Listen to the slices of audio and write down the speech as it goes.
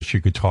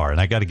acoustic guitar, and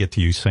I got to get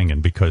to you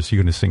singing because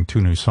you're going to sing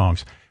 2 new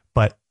songs.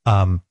 But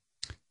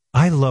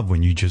I love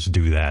when you just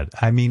do that.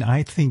 I mean,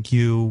 I think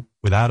you,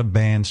 without a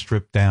band,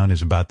 stripped down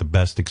is about the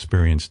best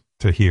experience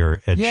to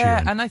hear Ed Sheeran.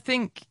 Yeah, and I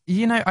think,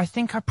 I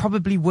think I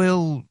probably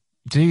will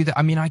do that.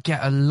 I mean, I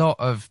get a lot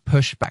of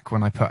pushback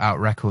when I put out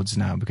records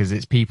now because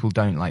it's people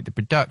don't like the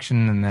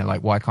production and they're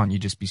like, why can't you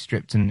just be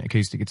stripped in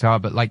acoustic guitar?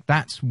 But like,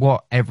 that's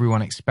what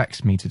everyone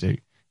expects me to do.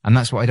 And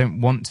that's what I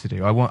don't want to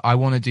do. I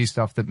want to do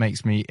stuff that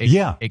makes me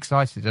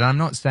excited. And I'm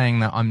not saying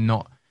that I'm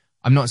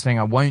not saying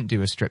I won't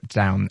do a stripped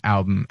down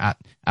album at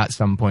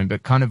some point,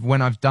 but kind of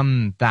when I've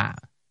done that,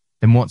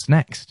 then what's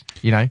next?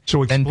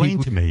 So explain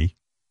to me,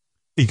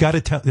 you got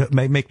to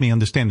make me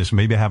understand this.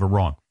 Maybe I have it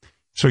wrong.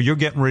 So you're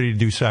getting ready to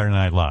do Saturday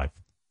Night Live.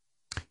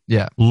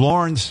 Yeah.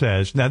 Lauren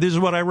says, now this is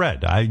what I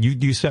read.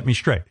 You set me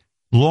straight.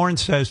 Lauren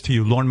says to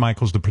you, Lauren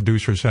Michaels, the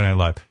producer of Saturday Night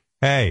Live,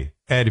 hey,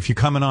 Ed, if you're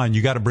coming on,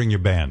 you got to bring your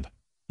band.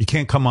 You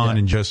can't come on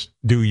and just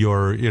do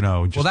your, do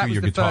your guitar.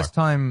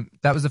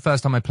 That was the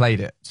first time I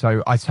played it.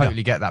 So I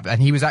totally get that. And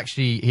he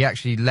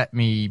actually let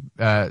me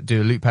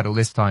do a loop pedal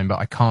this time, but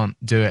I can't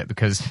do it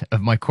because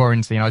of my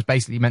quarantine. I was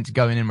basically meant to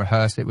go in and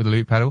rehearse it with a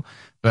loop pedal,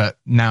 but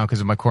now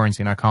because of my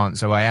quarantine, I can't.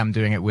 So I am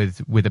doing it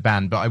with a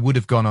band, but I would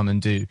have gone on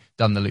and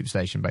done the loop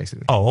station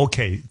basically. Oh,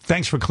 okay.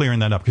 Thanks for clearing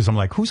that up because I'm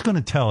like, who's going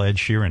to tell Ed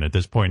Sheeran at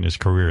this point in his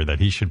career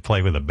that he should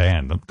play with a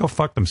band? Go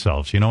fuck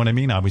themselves. You know what I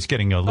mean? I was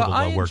getting a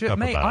little worked up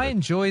about it. I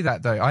enjoy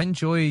that though. I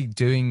enjoy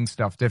doing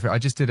stuff different. I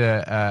just did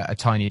a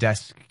Tiny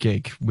Desk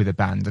gig with a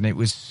band, and it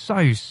was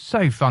so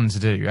fun to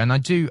do. And I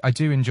do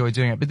enjoy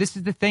doing it. But this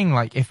is the thing: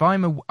 like, if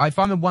I'm a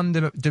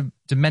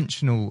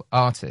one-dimensional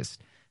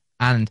artist,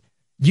 and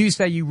you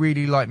say you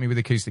really like me with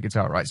acoustic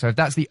guitar, right? So if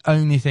that's the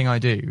only thing I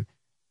do,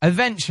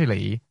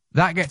 eventually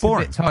that gets a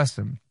bit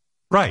tiresome.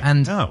 Right.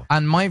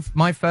 And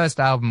my first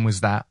album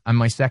was that, and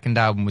my second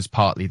album was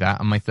partly that,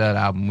 and my third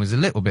album was a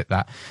little bit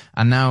that,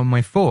 and now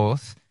my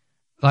fourth.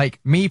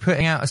 Like, me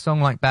putting out a song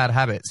like Bad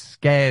Habits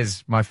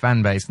scares my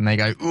fan base, and they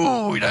go,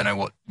 ooh, we don't know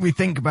what we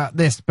think about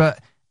this.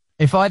 But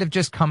if I'd have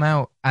just come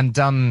out and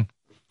done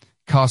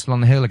Castle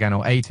on the Hill again,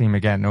 or A-Team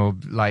again, or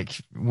like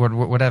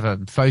whatever,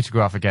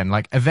 Photograph again,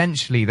 like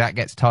eventually that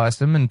gets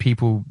tiresome and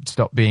people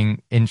stop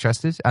being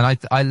interested. And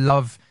I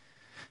love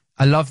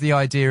the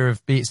idea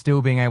of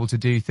still being able to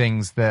do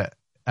things that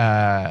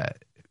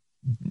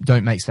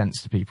don't make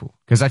sense to people,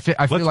 because I feel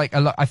like a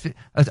lot.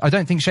 I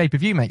don't think Shape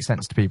of You makes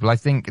sense to people. I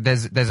think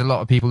there's a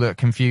lot of people that are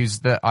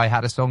confused that I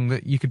had a song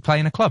that you could play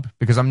in a club,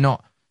 because I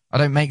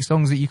don't make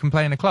songs that you can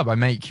play in a club. I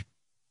make,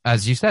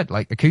 as you said,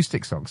 like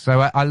acoustic songs. So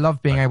I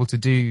love being able to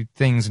do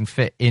things and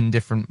fit in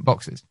different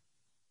boxes.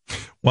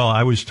 Well,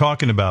 I was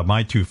talking about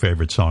my 2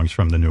 favorite songs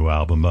from the new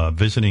album,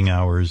 Visiting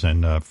Hours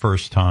and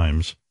First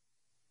Times.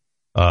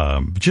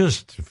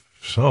 Just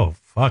so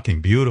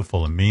fucking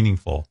beautiful and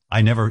meaningful.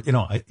 I never,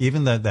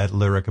 even that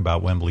lyric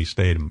about Wembley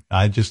Stadium,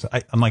 I'm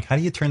like, how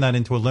do you turn that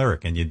into a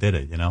lyric? And you did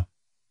it,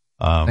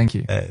 Thank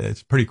you.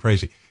 It's pretty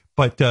crazy.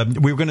 But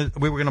we were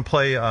gonna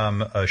play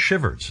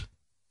Shivers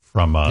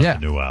from the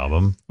new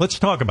album. Let's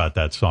talk about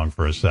that song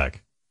for a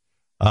sec.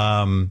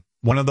 One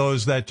of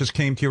those that just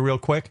came to you real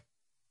quick?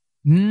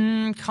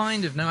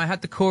 Kind of. No, I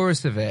had the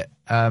chorus of it.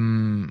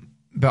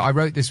 But I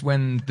wrote this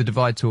when the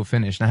Divide tour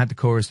finished, and I had the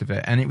chorus of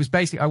it. And it was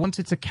basically, I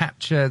wanted to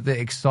capture the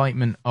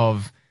excitement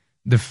of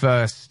the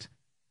first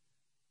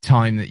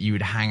time that you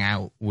would hang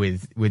out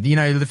with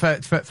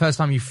the first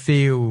time you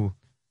feel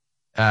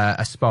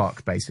a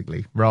spark,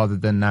 basically, rather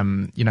than,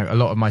 a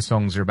lot of my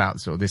songs are about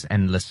sort of this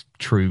endless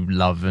true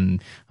love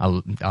and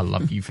I'll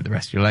love you for the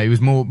rest of your life. It was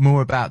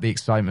more about the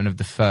excitement of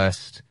the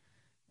first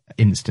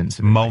instance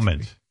of it,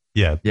 moment.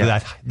 Basically.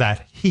 Yeah.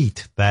 That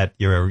heat that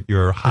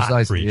you're hot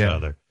Precisely, for each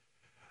other.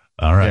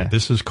 All right,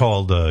 This is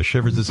called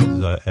Shivers. This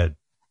is Ed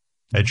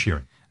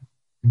Sheeran.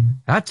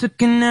 I took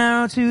an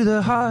arrow to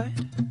the heart.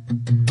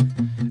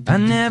 I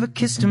never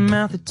kissed a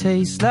mouth that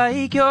tastes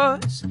like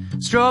yours.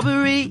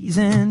 Strawberries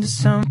into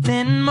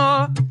something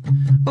more.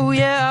 Oh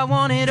yeah, I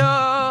want it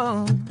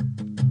all.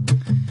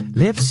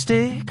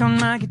 Lipstick on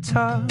my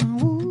guitar.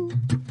 Ooh.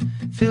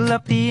 Fill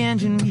up the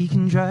engine, we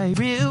can drive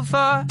real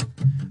far.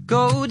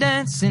 Go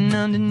dancing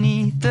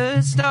underneath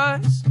the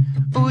stars.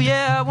 Oh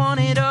yeah, I want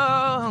it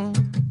all.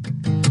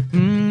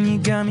 You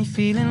got me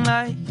feeling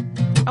like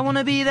I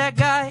wanna be that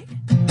guy.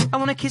 I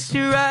wanna kiss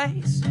your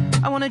eyes.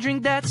 I wanna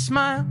drink that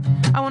smile.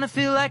 I wanna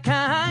feel like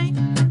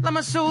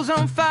my soul's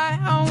on fire.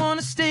 I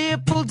wanna stay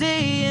up all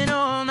day and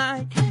all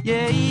night.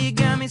 Yeah, you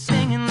got me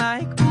singing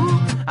like, ooh,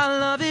 I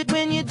love it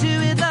when you do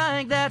it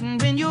like that.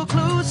 And when you're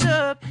close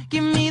up,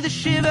 give me the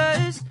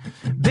shivers.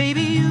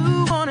 Baby,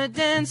 you wanna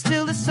dance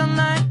till the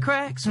sunlight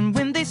cracks. And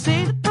when they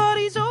say the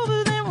party's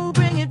over, then we'll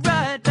bring it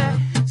right back.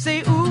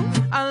 Say, ooh,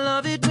 I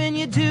love it when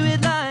you do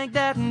it like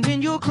that. And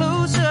when you're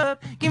close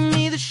up, give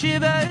me the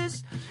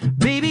shivers.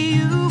 Baby,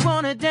 you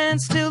wanna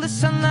dance till the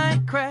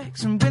sunlight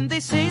cracks. And when they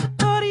say the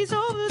party's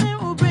over, then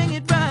we'll bring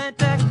it right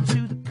back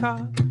into the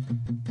car.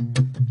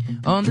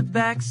 On the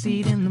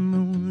backseat in the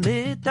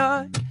moonlit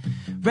dark.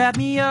 Wrap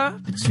me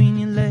up between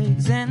your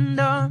legs and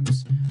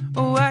arms.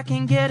 Oh, I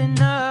can't get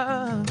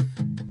enough.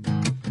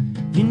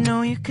 You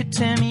know you could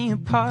tear me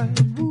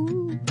apart.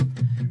 Ooh,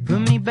 put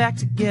me back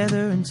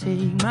together and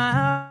take my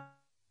heart.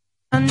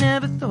 I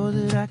never thought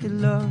that I could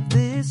love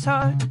this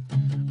hard.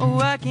 Oh,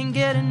 I can't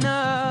get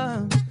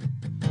enough.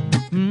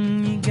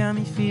 You got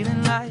me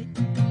feeling like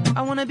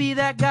I wanna be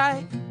that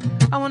guy.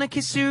 I wanna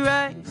kiss your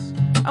eyes.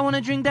 I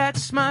wanna drink that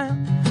smile.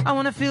 I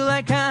wanna feel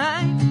like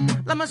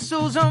my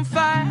soul's on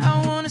fire.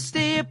 I wanna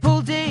stay up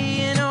all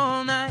day and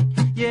all night.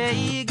 Yeah,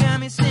 you got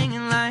me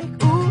singing like,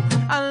 ooh,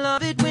 I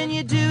love it when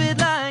you do it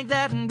like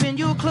that. And when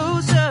you're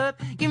close up,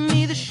 give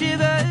me the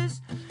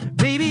shivers.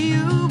 Baby,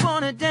 you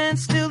wanna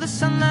dance till the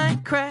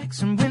sunlight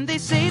cracks. And when they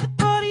say the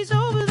party's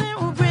over, then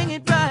we'll bring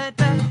it right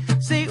back.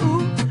 Say,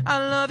 ooh, I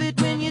love it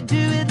when you do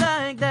it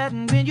like that.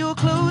 And when you're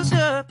close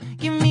up,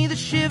 give me the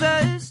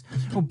shivers.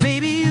 Oh,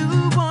 baby,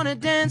 you wanna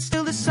dance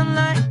till the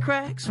sunlight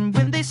cracks. And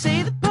when they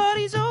say the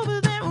party's over,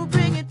 then we'll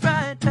bring it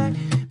right back.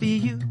 Be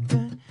you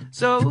burn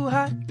so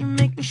hot, you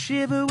make me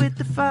shiver with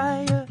the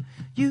fire.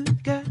 You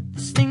got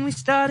this thing we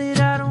started,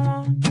 I don't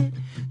want it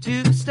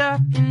to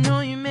stop. You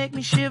know you make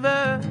me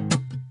shiver.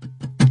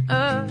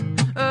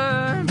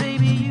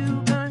 Baby,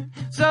 you burn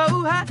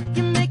so hot,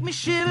 you make me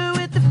shiver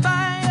with the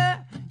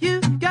fire.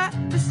 You got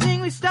this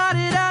thing we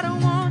started, I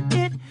don't want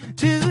it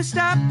to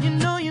stop. You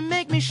know you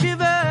make me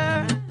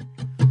shiver.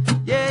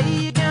 Yeah,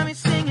 you got me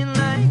singing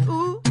like,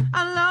 ooh,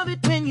 I love it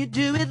when you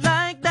do it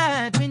like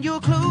that. When you're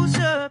close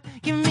up,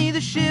 give me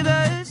the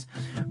shivers.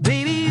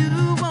 Baby,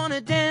 you wanna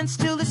dance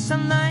till the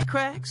sunlight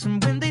cracks.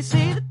 And when they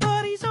say the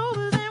party's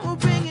over, then we'll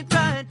bring it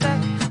right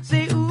back.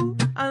 Say, ooh,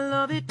 I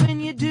love it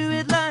when you do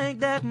it like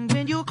that. And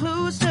when you're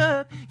close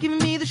up, give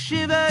me the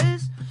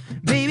shivers.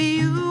 Baby,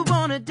 you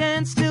wanna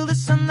dance till the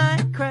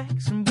sunlight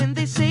cracks. And when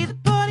they say the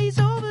party's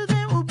over,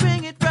 then we'll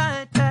bring it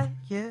right back,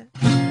 yeah.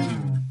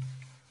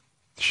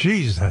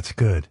 Jeez, that's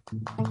good.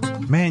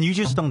 Man, you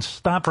just don't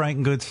stop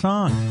writing good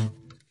songs.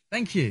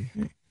 Thank you.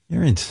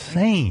 You're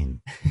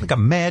insane. Like a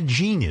mad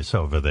genius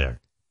over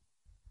there.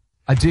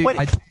 I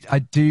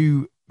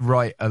do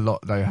write a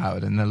lot though,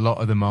 Howard, and a lot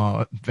of them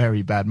are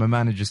very bad. My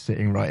manager's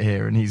sitting right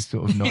here, and he's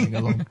sort of nodding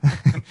along.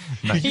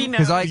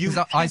 Because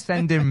I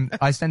send him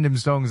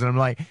songs, and I'm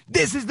like,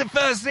 "This is the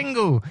first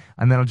single,"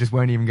 and then I just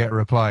won't even get a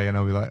reply, and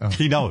I'll be like, "Oh."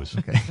 He knows.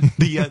 Okay.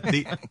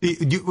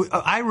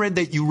 I read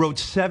that you wrote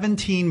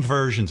 17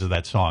 versions of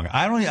that song.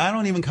 I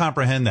don't even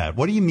comprehend that.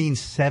 What do you mean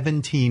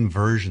 17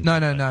 versions? No.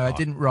 I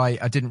didn't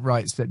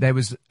write. So there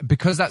was,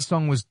 because that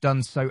song was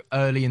done so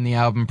early in the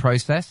album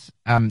process.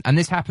 And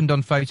this happened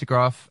on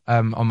Photograph,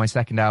 on my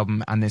second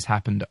album, and this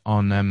happened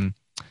on,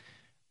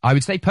 I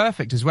would say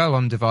Perfect as well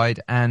on Divide,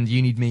 and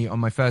You Need Me on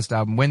my first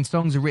album. When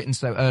songs are written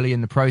so early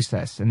in the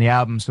process and the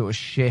album sort of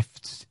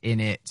shifts in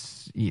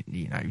its, you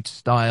know,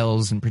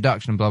 styles and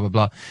production and blah, blah,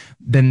 blah,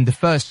 then the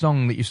first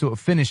song that you sort of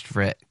finished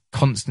for it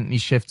constantly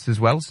shifts as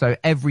well. So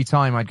every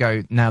time I'd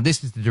go, now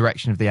this is the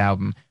direction of the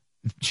album,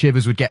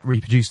 Shivers would get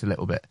reproduced a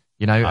little bit,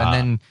 you know, and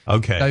then,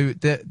 okay. So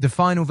the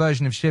final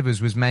version of Shivers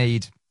was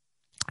made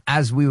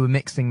as we were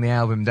mixing the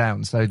album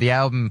down. So the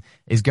album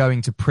is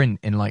going to print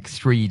in like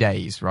 3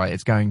 days, right?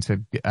 It's going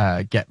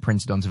to get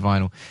printed onto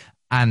vinyl.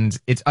 And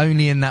it's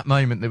only in that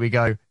moment that we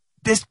go,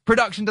 this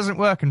production doesn't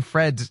work. And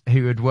Fred,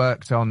 who had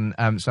worked on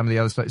some of the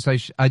other stuff, so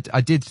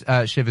I did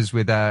Shivers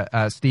with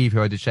Steve,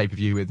 who I did Shape of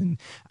You with,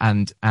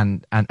 and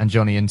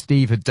Johnny. And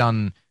Steve had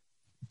done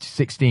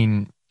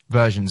 16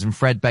 versions, and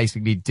Fred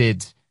basically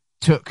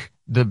took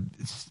the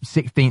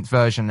 16th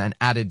version and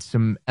added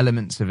some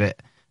elements of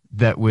it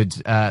that would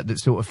that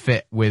sort of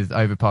fit with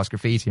Overpass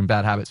Graffiti and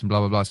Bad Habits and blah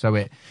blah blah. So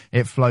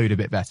it flowed a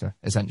bit better,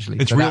 essentially.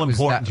 It's so real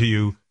important to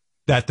you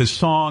that the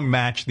song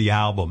match the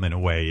album in a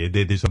way.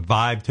 There's a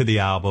vibe to the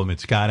album.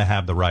 It's got to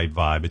have the right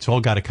vibe. It's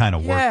all got to kind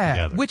of work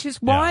together. Which is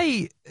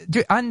why,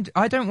 and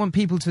I don't want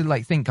people to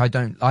like think I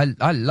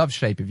love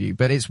Shape of You,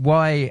 but it's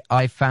why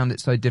I found it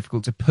so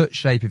difficult to put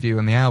Shape of You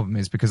on the album,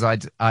 is because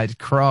I'd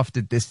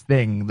crafted this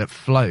thing that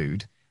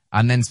flowed,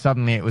 and then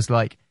suddenly it was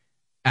like,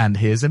 and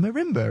here's a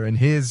marimba, and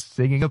here's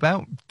singing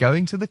about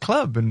going to the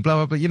club, and blah,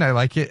 blah, blah. You know,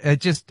 like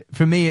it just,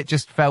 for me, it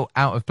just felt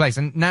out of place.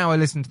 And now I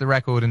listen to the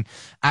record, and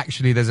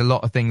actually there's a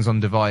lot of things on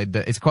Divide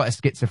that it's quite a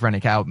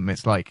schizophrenic album.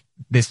 It's like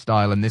this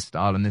style and this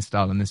style and this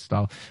style and this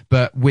style.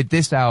 But with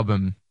this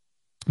album,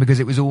 because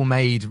it was all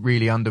made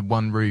really under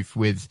one roof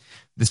with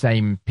the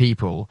same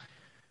people,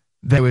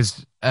 there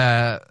was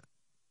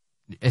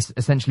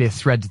essentially a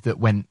thread that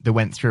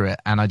went through it,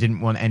 and I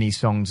didn't want any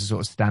song to sort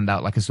of stand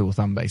out like a sore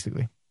thumb,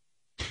 basically.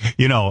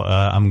 You know,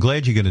 I'm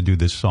glad you're going to do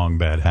this song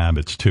 "Bad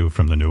Habits" too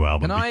from the new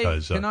album.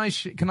 Can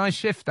I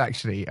shift?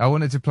 Actually, I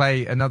wanted to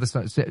play another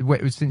song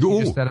since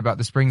you just said about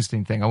the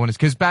Springsteen thing. I wanted,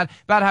 because Bad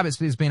Habits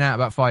has been out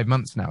about 5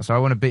 months now, so I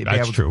want to be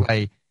able to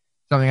play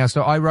something else.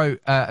 So I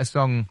wrote a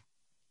song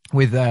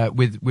with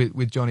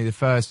Johnny. The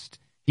first,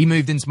 he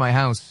moved into my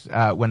house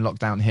when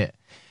lockdown hit,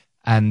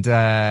 and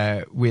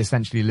we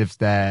essentially lived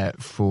there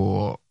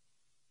for,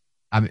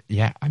 like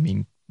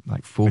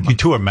 4 months. You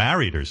two are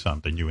married or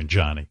something, you and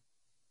Johnny.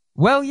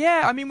 Well,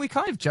 yeah, I mean, we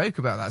kind of joke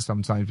about that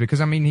sometimes, because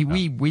I mean,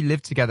 we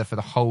lived together for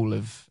the whole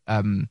of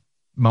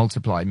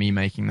multiply, me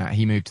making that.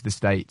 He moved to the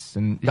States,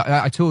 and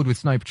I toured with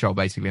Snow Patrol,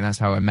 basically, and that's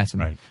how I met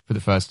him for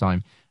the first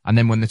time. And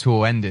then when the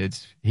tour ended,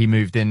 he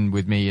moved in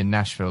with me in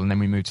Nashville, and then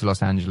we moved to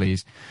Los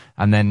Angeles.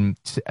 And then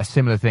a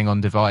similar thing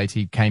on Divide,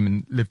 he came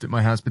and lived at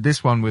my house. But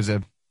this one was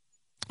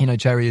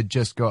Cherry had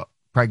just got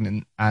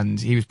pregnant, and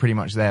he was pretty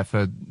much there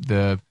for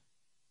the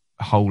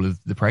whole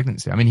of the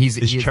pregnancy. I mean, is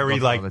Cherry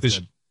like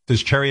this?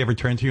 Does Cherry ever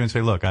turn to you and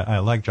say, "Look, I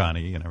like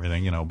Johnny and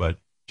everything, but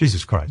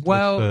Jesus Christ,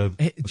 let's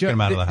get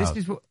him out of the house"?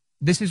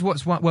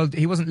 Well,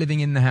 he wasn't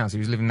living in the house; he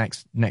was living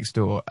next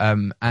door.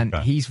 And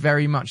he's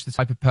very much the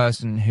type of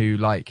person who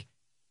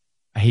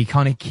he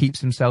kind of keeps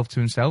himself to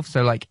himself.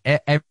 So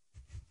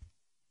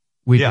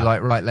we'd be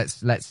like, right,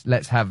 let's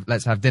have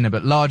dinner.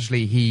 But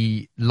largely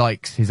he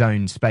likes his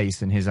own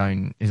space and his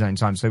own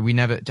time. So we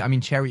never, I mean,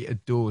 Cherry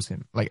adores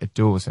him.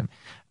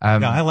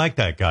 I like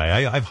that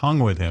guy. I've hung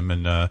with him.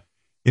 And,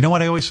 you know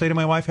what I always say to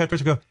my wife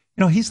afterwards? I go,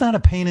 he's not a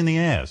pain in the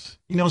ass.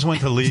 He knows when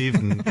to leave.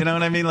 And you know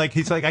what I mean? Like,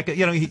 he's like,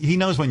 he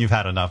knows when you've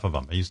had enough of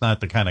him. He's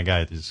not the kind of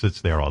guy that just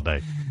sits there all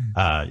day.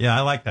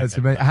 I like that. That's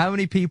amazing. How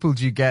many people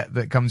do you get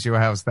that come to your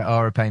house that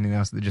are a pain in the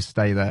ass that just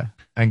stay there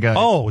and go?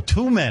 Oh,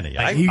 too many.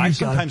 I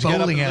sometimes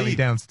get up and alley leave.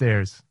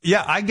 Downstairs.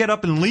 Yeah, I get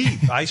up and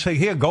leave. I say,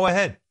 here, go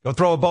ahead. Go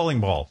throw a bowling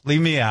ball.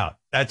 Leave me out.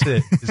 That's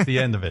it. It's the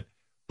end of it.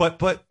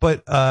 But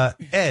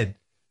Ed,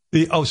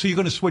 so you're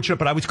going to switch it up.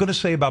 But I was going to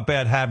say about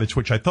Bad Habits,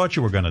 which I thought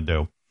you were going to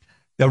do.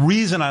 The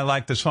reason I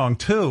like the song,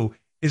 too,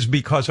 is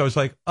because I was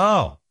like,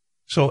 oh,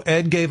 so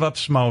Ed gave up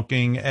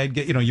smoking. Ed,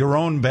 your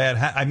own bad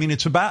I mean,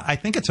 I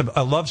think it's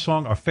a love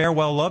song, a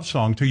farewell love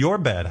song to your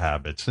bad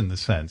habits in the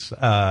sense,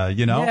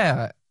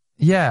 Yeah.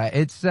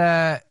 It's,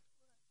 when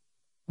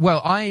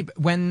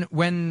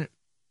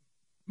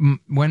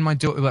my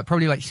daughter,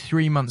 probably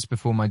 3 months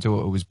before my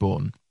daughter was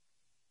born,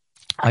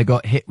 I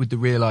got hit with the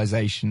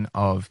realization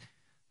of,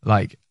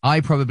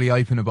 I probably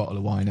open a bottle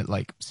of wine at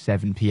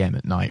 7 p.m.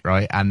 at night,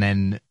 right? And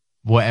then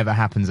whatever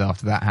happens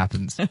after that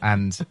happens.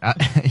 And,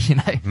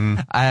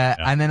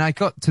 and then I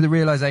got to the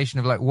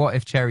realization of what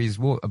if Cherry's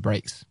water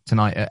breaks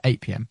tonight at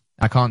 8 p.m.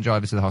 I can't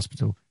drive her to the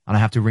hospital and I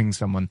have to ring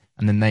someone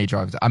and then they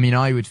drive her. I mean,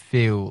 I would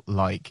feel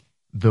like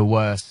the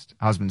worst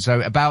husband.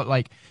 So about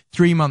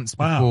 3 months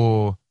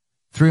before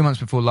 3 months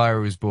before Lyra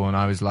was born,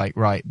 I was like,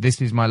 right,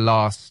 this is my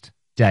last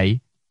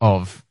day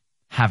of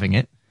having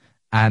it.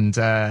 And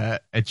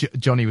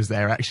Johnny was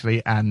there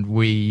actually, and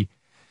we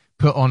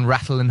put on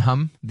Rattle and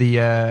Hum, the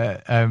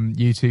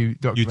U2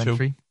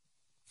 documentary.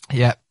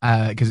 Yeah,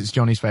 because it's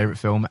Johnny's favourite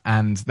film,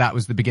 and that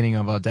was the beginning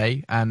of our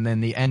day. And then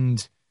the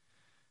end,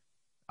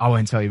 I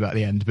won't tell you about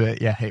the end,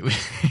 but yeah, it was.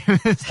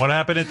 What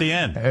happened at the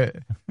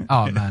end?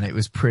 Oh man, it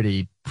was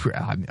pretty.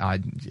 I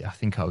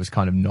think I was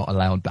kind of not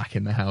allowed back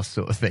in the house,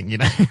 sort of thing.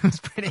 It was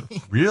pretty.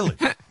 Really?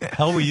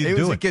 Hell, were you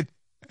doing?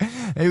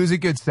 It was a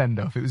good send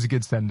off. So that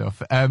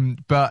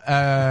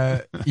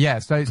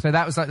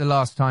was the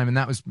last time, and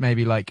that was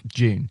maybe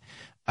June.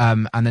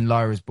 And then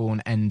Lyra was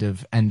born end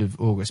of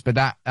August. But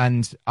that,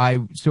 and I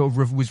sort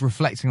of was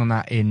reflecting on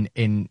that in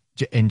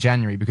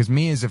January, because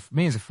me as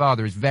a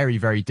father is very,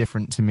 very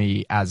different to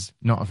me as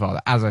not a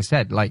father. As I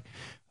said,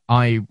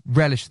 I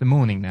relish the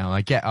morning now.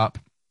 I get up,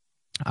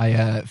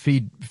 I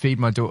feed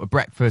my daughter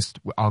breakfast.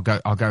 I'll go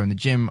in the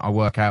gym. I'll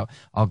work out.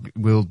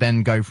 We'll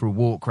then go for a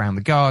walk around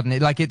the garden.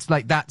 It's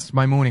that's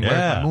my morning. Yeah.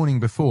 Whereas my morning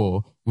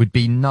before would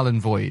be null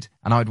and void,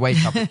 and I would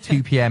wake up at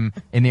 2 p.m.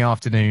 in the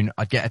afternoon.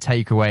 I'd get a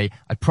takeaway.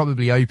 I'd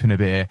probably open a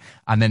beer,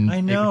 and then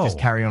it would just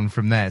carry on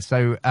from there.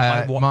 So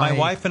my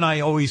wife and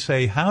I always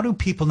say, how do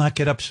people not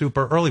get up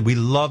super early? We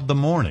love the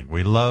morning.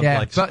 We love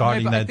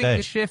starting that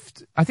day.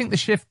 I think the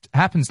shift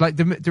happens.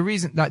 The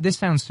reason, this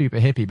sounds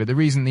super hippie, but the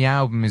reason the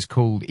album is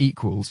called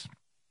Equals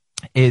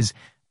is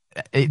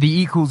the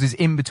equals is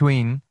in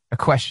between a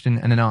question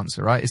and an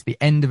answer, right? It's the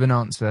end of an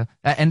answer,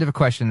 end of a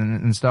question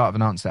and the start of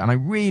an answer. And I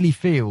really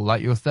feel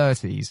like your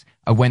 30s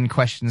are when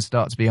questions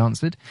start to be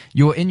answered.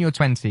 You're in your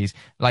 20s.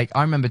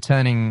 I remember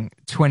turning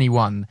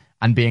 21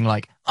 and being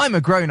like, I'm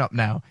a grown up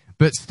now,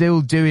 but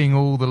still doing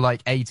all the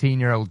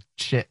 18-year-old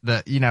shit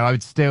that, I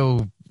would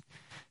still,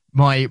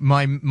 my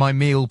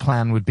meal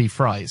plan would be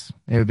fries.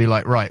 It would be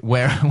right,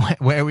 where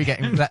are we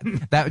getting that?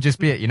 That would just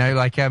be it,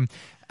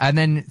 and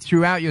then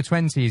throughout your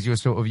 20s, you're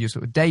sort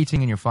of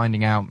dating and you're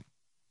finding out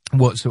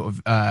what sort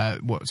of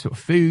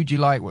food you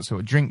like, what sort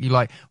of drink you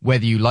like,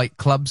 whether you like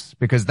clubs,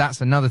 because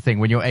that's another thing.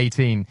 When you're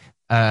 18,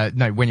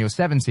 when you're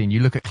 17, you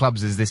look at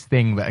clubs as this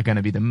thing that are going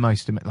to be the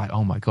most,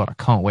 oh my God, I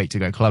can't wait to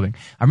go clubbing.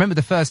 I remember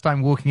the first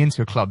time walking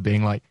into a club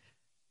being like,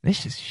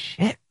 this is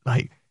shit.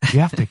 You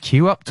have to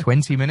queue up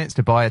 20 minutes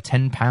to buy a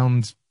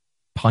 £10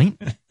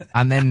 pint,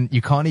 and then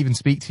you can't even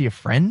speak to your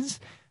friends.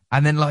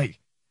 And then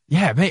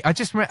yeah, mate, I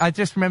just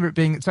remember it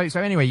being, so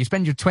anyway, you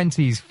spend your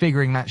 20s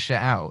figuring that shit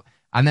out.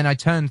 And then I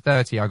turned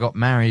 30, I got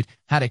married,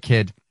 had a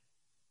kid.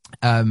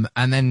 And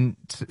then,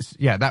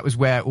 that was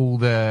where all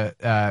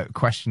the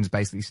questions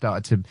basically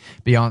started to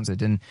be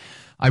answered. And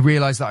I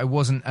realized that I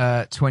wasn't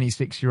a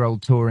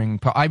 26-year-old touring.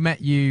 I met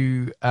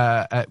you,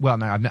 I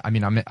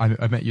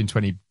met you in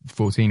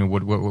 2014 or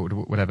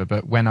whatever.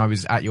 But when I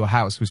was at your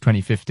house was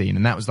 2015.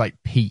 And that was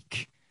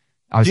peak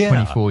I was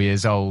 24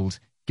 years old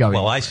going.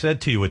 Well, I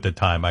said to you at the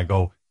time, I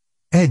go,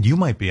 Ed, you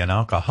might be an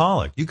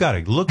alcoholic. You got to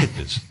look at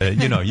this.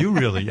 You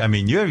really, I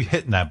mean, you're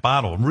hitting that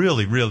bottle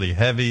really, really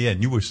heavy,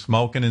 and you were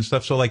smoking and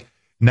stuff. So, like,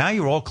 now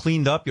you're all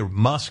cleaned up. You're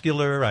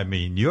muscular. I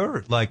mean,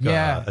 you're like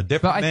a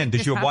different man.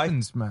 Does your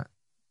wife, Matt.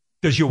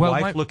 Does your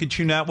wife look at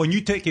you now? When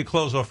you take your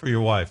clothes off for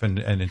your wife and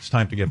it's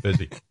time to get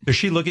busy, does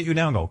she look at you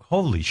now and go,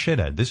 holy shit,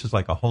 Ed, this is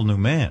like a whole new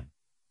man?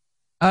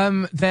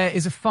 There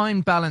is a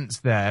fine balance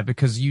there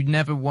because you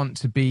never want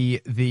to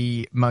be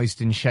the most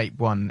in shape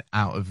one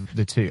out of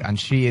the two. And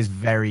she is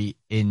very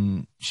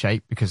in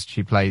shape because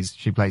she plays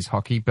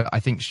hockey, but I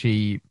think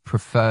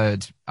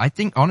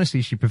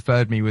honestly she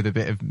preferred me with a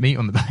bit of meat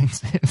on the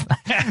bones.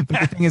 But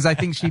the thing is, I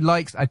think she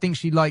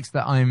likes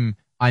that I'm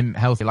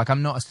healthy. Like,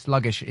 I'm not a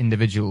sluggish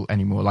individual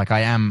anymore. Like,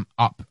 I am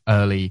up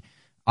early.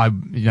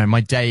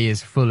 My day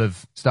is full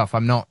of stuff.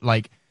 I'm not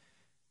like,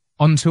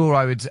 on tour,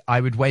 I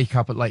would wake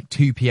up at like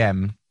 2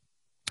 p.m.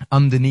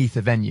 underneath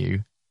a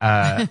venue,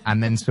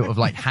 and then sort of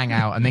like hang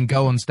out and then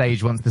go on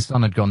stage once the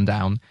sun had gone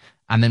down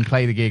and then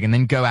play the gig and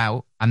then go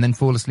out and then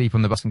fall asleep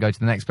on the bus and go to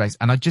the next place.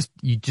 And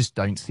you just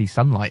don't see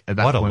sunlight at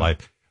that point. What a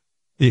life.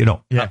 Yeah.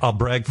 I'll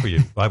brag for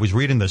you. I was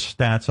reading the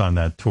stats on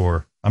that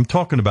tour. I'm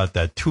talking about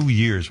that 2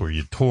 years where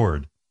you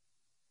toured.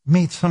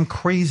 Made some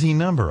crazy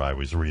number I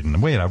was reading.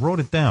 Wait, I wrote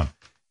it down.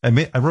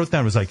 I wrote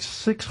down it was like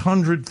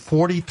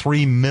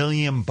 $643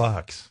 million.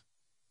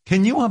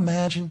 Can you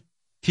imagine?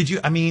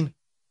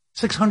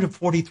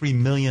 $643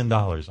 million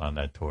on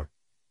that tour.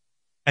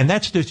 And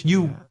that's just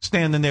you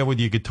standing there with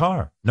your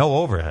guitar. No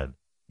overhead,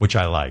 which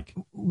I like.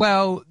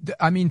 Well,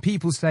 I mean,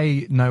 people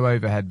say no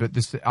overhead, but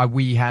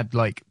we had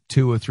like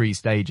 2 or 3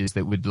 stages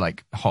that would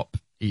like hop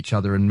each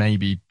other and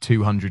maybe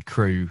 200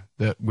 crew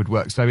that would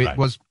work. So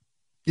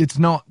it's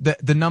not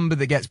the number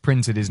that gets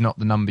printed is not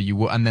the number you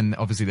will. And then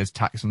obviously there's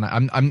tax on that.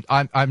 I'm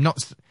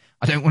not,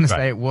 I don't want to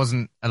say it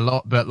wasn't a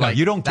lot, but like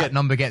you don't that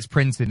number gets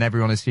printed and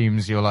everyone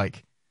assumes you're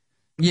like,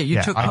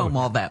 you took home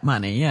all that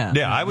money. Yeah.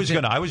 Yeah. I was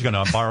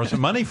gonna borrow some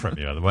money from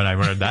you when I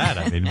read that.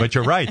 I mean, but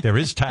you're right. There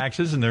is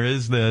taxes and there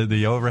is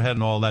the overhead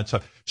and all that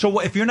stuff. So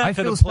if you're not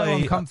going to play, I feel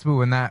so uncomfortable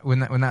when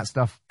that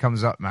stuff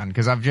comes up, man.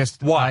 Because I've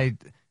just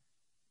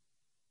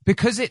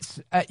because it's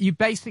you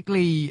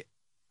basically.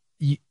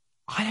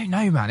 I don't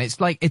know, man. It's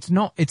like, it's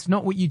not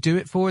what you do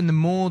it for. And the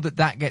more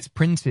that gets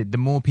printed, the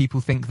more people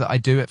think that I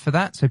do it for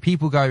that. So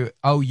people go,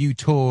 oh, you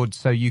toured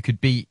so you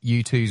could beat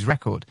U2's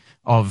record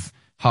of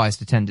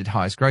highest attended,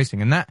 highest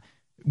grossing. And that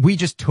we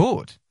just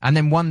toured. And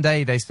then one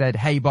day they said,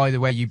 hey, by the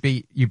way, you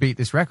beat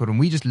this record. And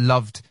we just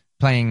loved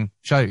playing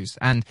shows.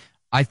 And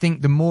I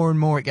think the more and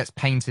more it gets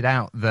painted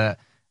out that,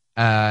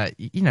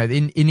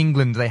 in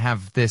England they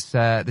have this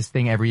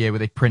thing every year where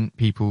they print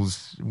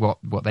people's what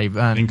they've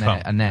earned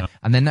and their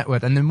net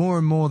worth, and the more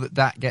and more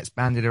that gets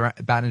banded around,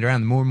 the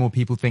more and more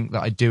people think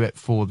that I do it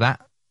for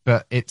that.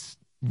 But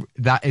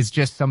that is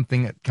just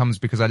something that comes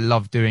because I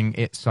love doing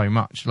it so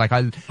much. Like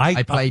I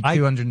played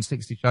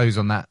 260 shows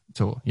on that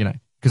tour,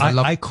 because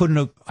I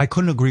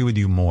couldn't agree with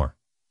you more,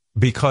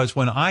 because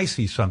when I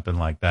see something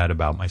like that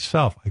about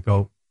myself, I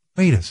go,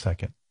 wait a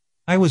second.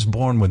 I was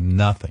born with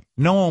nothing.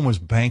 No one was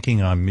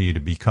banking on me to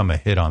become a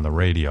hit on the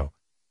radio.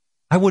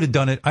 I would have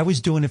done it. I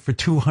was doing it for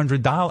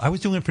 $200. I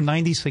was doing it for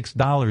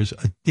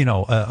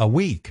 $96, a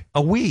week.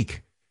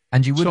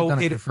 And you would have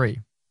done it for free.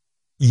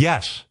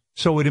 Yes.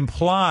 So it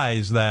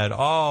implies that,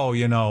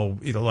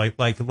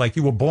 like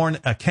you were born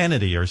a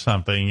Kennedy or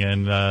something,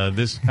 and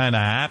this kind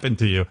of happened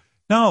to you.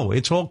 No,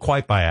 it's all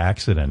quite by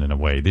accident in a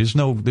way. There's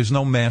no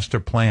master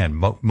plan.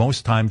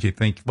 Most times you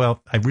think,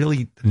 well, I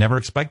really never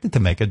expected to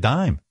make a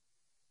dime.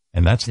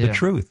 And that's the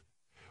truth.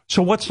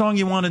 So what song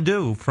you want to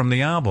do from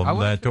the album? I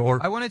wanted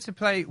to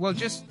play, well,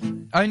 just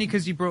only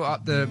because you brought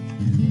up the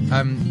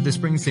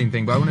Springsteen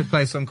thing, but I wanted to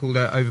play a song called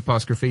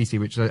Overpass Graffiti,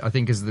 which I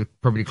think is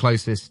probably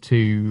closest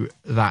to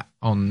that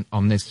on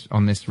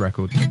this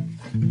record.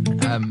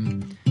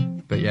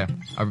 But yeah,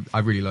 I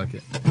really like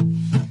it.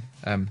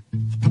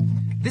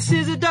 This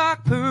is a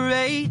dark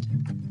parade,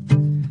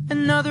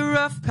 another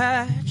rough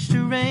patch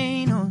to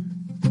rain on.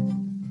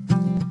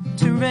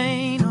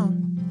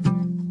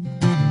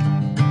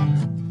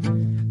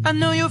 I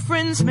know your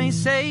friends may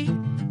say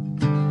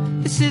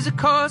this is a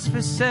cause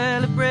for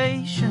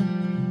celebration.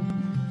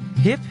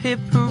 Hip hip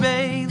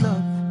hooray,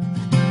 love.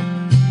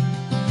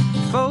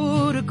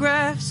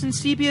 Photographs in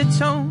sepia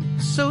tone,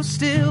 so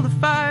still the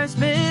fire's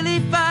barely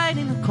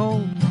fighting the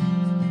cold.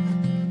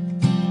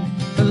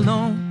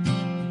 Alone,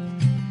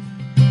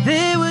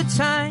 there were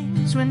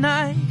times when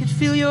I could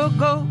feel your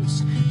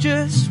ghost,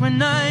 just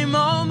when I'm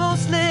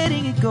almost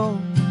letting it go.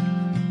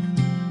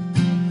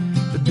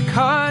 The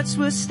cards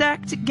were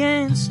stacked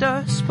against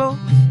us both,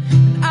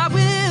 and I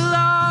will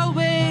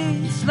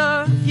always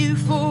love you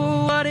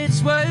for what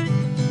it's worth.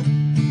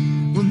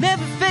 We'll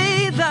never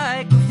fade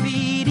like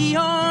graffiti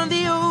on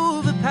the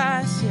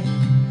overpass, yeah.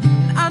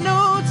 And I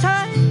know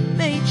time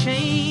may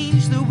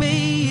change the way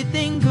you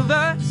think of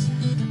us,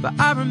 but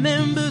I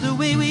remember the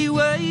way we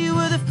were. You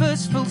were the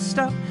first full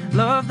stop,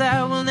 love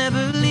that will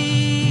never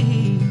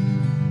leave.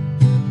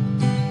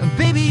 And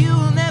baby, you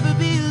will never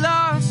be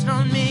lost. lost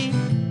on me.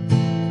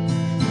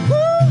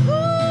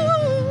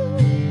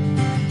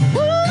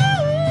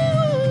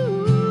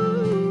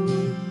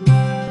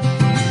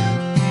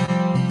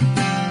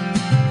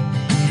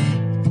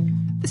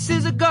 This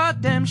is a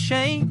goddamn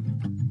shame.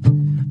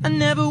 I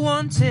never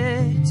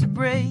wanted to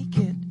break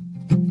it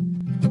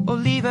or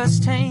leave us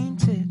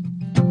tainted.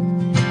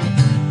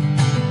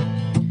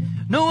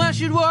 No, I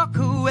should walk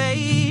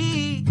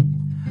away,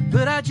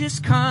 but I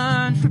just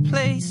can't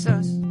replace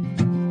us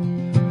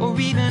or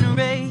even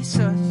erase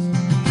us.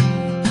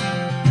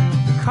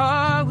 The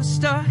car was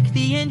stuck,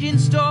 the engine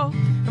stalled,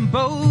 and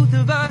both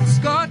of us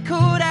got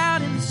caught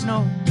out in the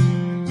snow.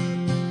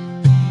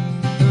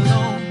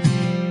 Alone.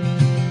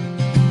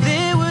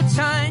 There were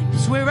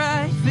times where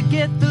I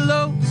forget the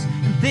lows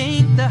and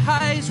think the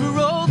highs were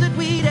all that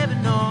we'd ever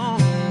known.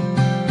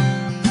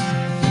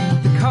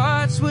 The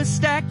cards were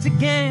stacked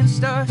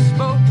against us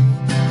both.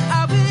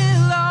 I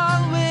will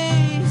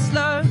always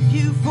love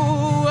you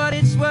for what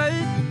it's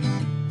worth.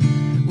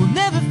 We'll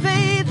never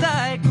fade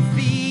like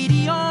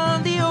graffiti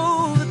on the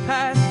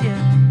overpass, yeah.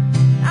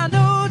 I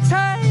know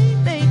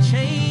time may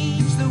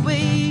change the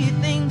way you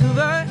think of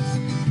us,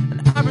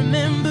 and I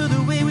remember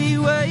the way we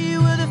were.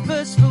 You were the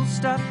first full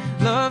stop,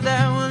 love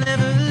that will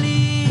never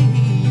leave.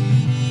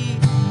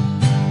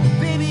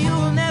 Baby, you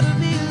will never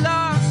be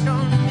lost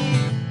on me.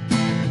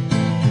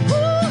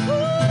 Ooh,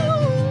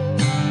 ooh,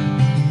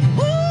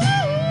 ooh.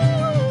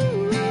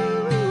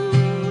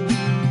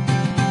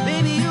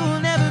 Baby, you will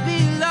never be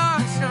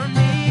lost on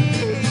me.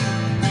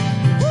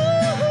 Ooh,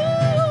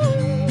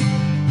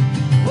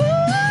 ooh,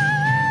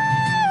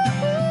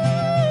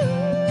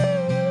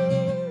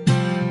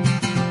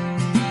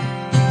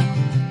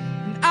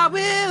 and I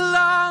will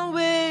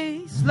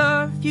always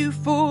love you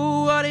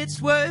for what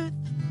it's worth.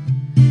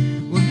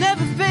 We'll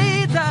never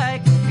fade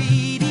like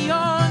graffiti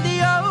on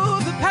the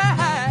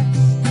overpass.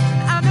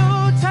 I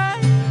know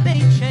time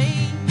may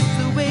change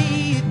the way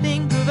you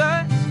think of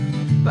us,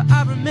 but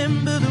I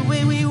remember the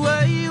way we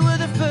were. You were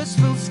the first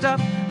full stop,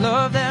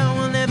 love that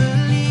will never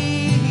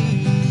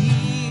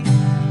leave.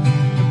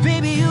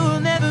 Baby, you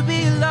will never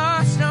be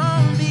lost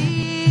on me.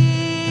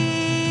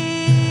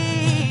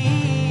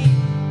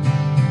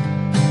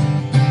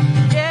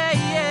 Yeah,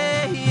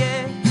 yeah,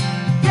 yeah.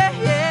 Yeah,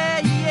 yeah,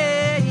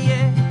 yeah,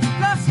 yeah.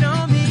 Lost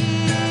on me.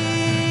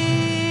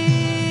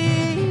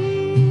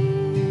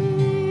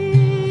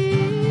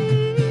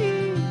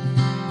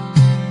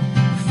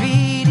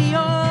 Graffiti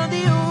on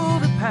the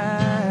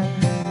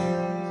overpass.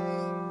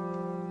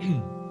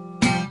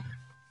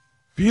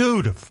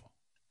 Beautiful.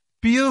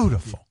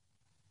 Beautiful.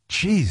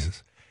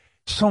 Jesus.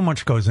 So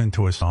much goes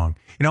into a song.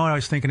 You know what I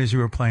was thinking as you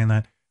were playing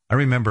that? I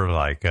remember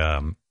like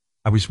I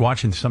was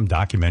watching some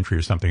documentary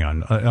or something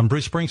on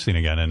Bruce Springsteen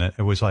again, and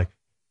it was like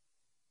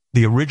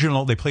the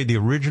original, they played the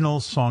original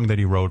song that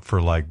he wrote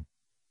for like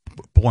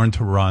Born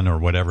to Run or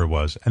whatever it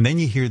was. And then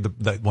you hear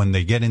the when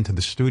they get into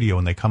the studio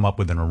and they come up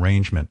with an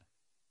arrangement.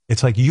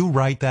 It's like you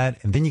write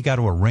that and then you got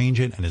to arrange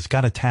it, and it's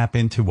got to tap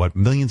into what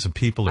millions of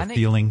people are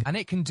feeling. And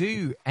it can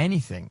do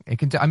anything. It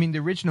can do, I mean, the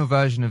original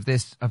version of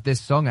this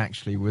song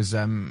actually was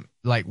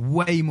like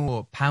way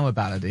more power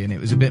ballady, and it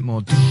was a bit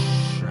more.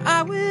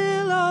 I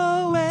will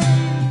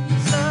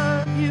always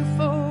love you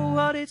for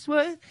what it's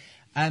worth.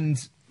 And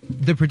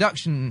the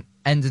production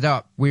ended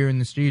up, we were in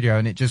the studio,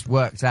 and it just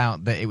worked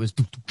out that it was,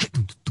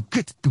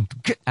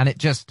 and it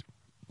just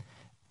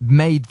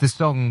made the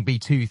song be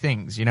two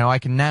things. You know, I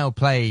can now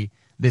play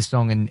this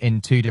song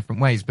in two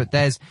different ways, but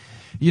there's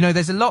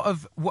a lot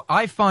of what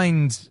I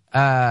find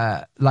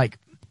like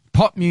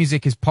pop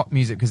music is pop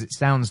music because it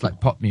sounds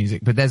like pop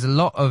music, but there's a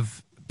lot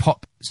of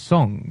pop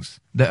songs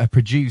that are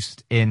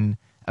produced in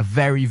a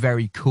very,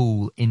 very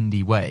cool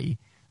indie way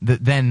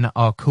that then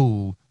are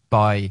cool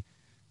by,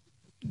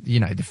 you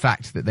know, the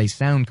fact that they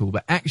sound cool,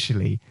 but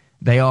actually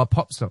they are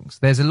pop songs.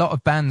 There's a lot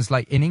of bands,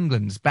 like in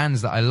England,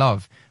 bands that I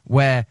love,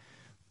 where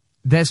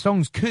their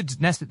songs could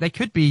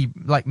be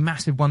like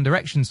massive One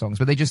Direction songs,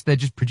 but they're just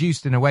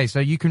produced in a way so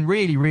you can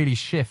really, really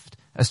shift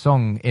a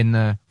song in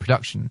the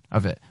production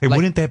of it. Hey, like,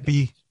 wouldn't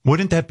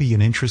that be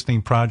an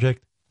interesting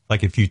project?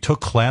 Like if you took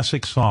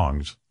classic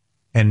songs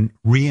and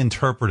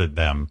reinterpreted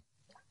them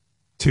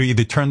to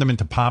either turn them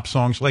into pop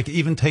songs, like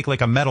even take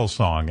like a metal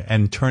song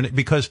and turn it,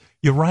 because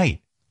you're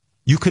right.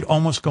 You could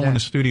almost go in a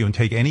studio and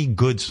take any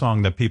good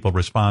song that people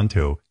respond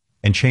to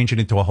and change it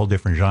into a whole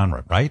different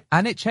genre, right?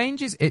 And it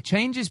changes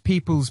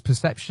people's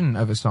perception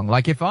of a song.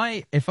 Like if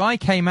I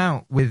came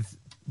out with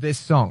this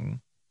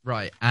song,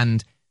 right,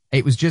 and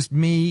it was just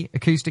me,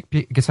 acoustic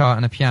guitar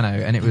and a piano,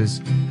 and it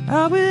was,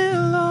 I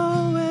will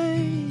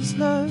always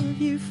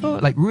love you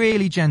for, like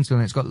really gentle,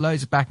 and it's got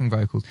loads of backing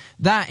vocals.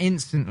 That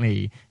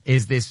instantly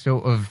is this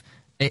sort of,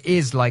 it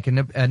is like a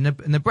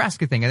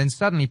Nebraska thing. And then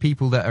suddenly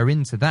people that are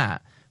into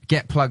that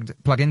get plug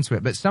into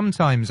it. But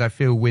sometimes I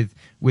feel with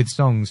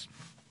songs,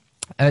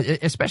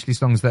 especially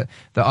songs that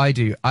I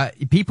do,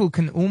 people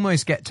can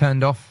almost get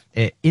turned off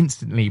it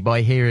instantly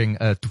by hearing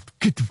a,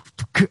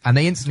 and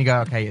they instantly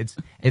go, okay,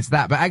 it's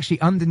that. But actually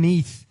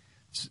underneath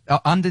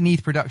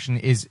production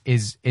is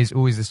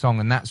always the song,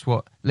 and that's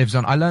what lives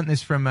on. I learned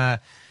this from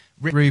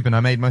Rick Rubin. I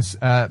made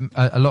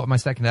a lot of my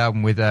second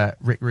album with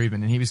Rick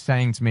Rubin, and he was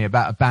saying to me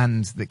about a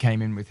band that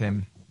came in with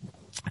him,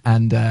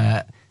 and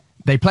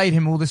they played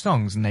him all the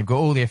songs, and they've got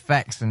all the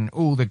effects and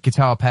all the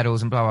guitar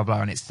pedals and blah blah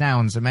blah, and it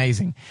sounds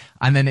amazing.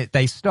 And then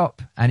they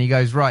stop, and he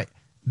goes, right,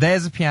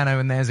 there's a piano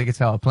and there's a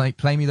guitar.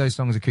 Play me those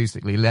songs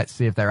acoustically. Let's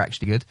see if they're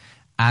actually good.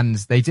 And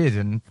they did,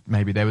 and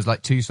maybe there was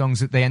like 2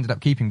 songs that they ended up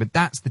keeping. But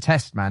that's the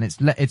test, man.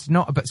 It's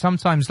not. But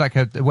sometimes like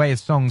the way a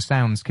song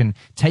sounds can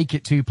take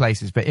it 2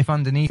 places. But if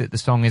underneath it the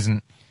song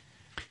isn't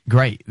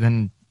great,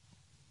 then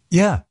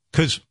yeah.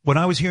 Because when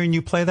I was hearing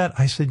you play that,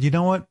 I said, you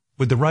know what?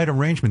 With the right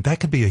arrangement,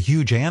 that could be a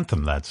huge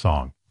anthem. That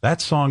song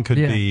could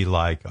be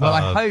like.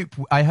 Well,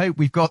 I hope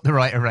we've got the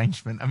right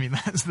arrangement. I mean,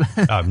 that's.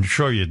 I'm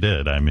sure you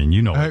did. I mean,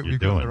 you know what you're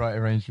doing. Got the right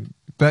arrangement.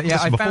 But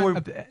yeah,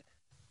 listen,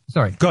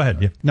 sorry. Go ahead.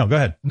 Yeah. No, go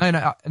ahead.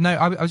 No.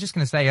 I was just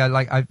going to say,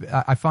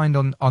 I find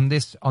on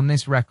this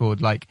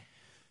record, like,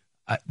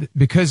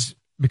 because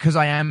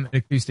I am an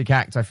acoustic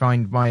act, I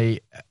find my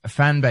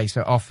fan base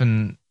are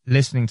often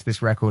listening to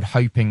this record,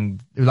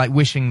 hoping, like,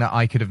 wishing that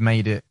I could have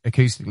made it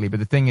acoustically. But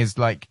the thing is,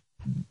 like,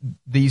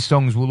 these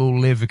songs will all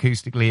live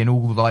acoustically in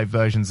all the live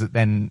versions that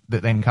then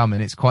come,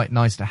 and it's quite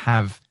nice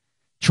to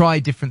try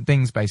different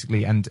things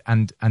basically and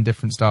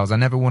different styles. I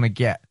never want to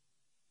get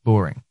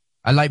boring.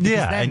 I like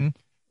because then.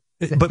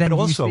 But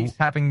also you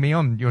having me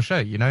on your show,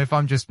 you know, if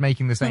I'm just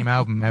making the same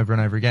album over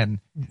and over again.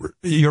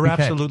 You're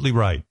absolutely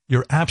right.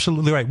 You're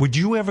absolutely right. Would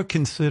you ever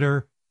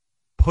consider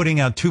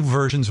putting out 2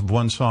 versions of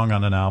one song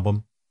on an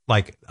album?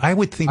 Like, I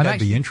would think that'd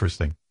be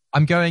interesting.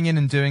 I'm going in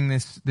and doing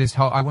this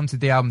whole. I wanted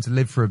the album to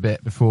live for a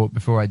bit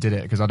before I did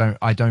it, because I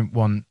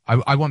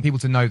want people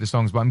to know the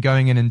songs, but I'm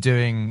going in and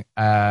doing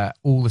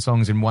all the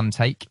songs in one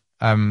take.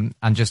 I'm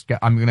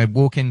going to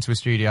walk into a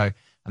studio.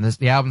 And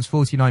the album's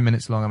 49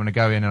 minutes long. I'm going to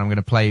go in and I'm going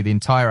to play the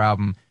entire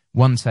album,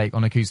 one take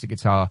on acoustic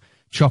guitar,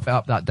 chop it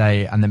up that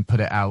day, and then put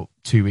it out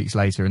 2 weeks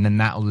later. And then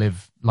that'll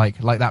live like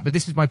that. But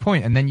this is my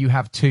point. And then you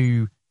have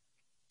two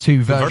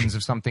versions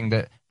of something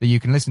that you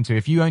can listen to.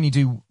 If you only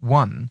do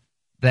one,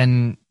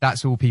 then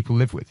that's all people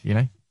live with, you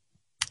know?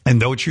 And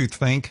don't you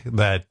think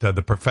that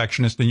the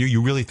perfectionist in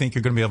you really think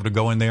you're going to be able to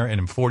go in there and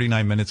in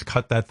 49 minutes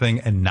cut that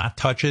thing and not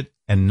touch it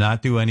and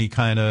not do any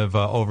kind of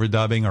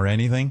overdubbing or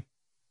anything?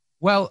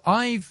 Well,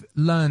 I've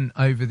learned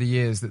over the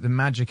years that the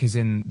magic is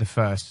in the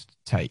first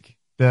take.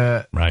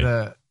 So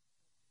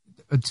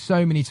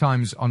many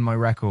times on my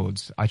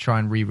records, I try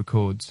and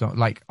re-record. So,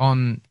 like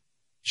on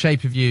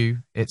Shape of You,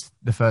 it's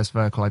the first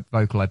vocal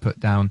I put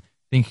down.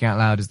 Thinking Out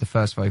Loud is the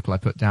first vocal I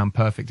put down.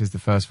 Perfect is the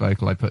first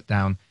vocal I put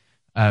down.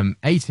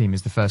 A-Team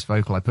is the first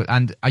vocal I put.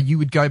 And you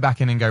would go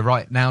back in and go,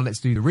 right, now let's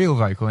do the real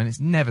vocal. And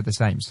it's never the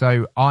same.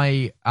 So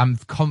I am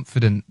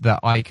confident that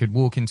I could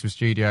walk into a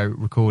studio,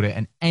 record it,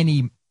 and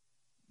any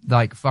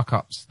like fuck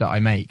ups that I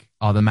make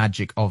are the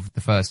magic of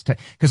the first take.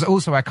 Because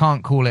also I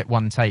can't call it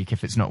one take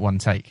if it's not one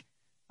take.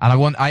 And I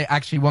want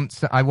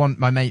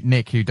my mate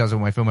Nick, who does all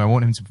my filming, I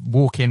want him to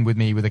walk in with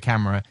me with a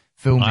camera,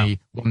 film me,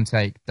 one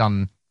take,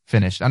 done,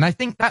 finished. And I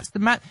think that's the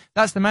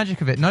magic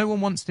of it. No one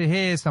wants to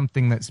hear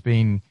something that's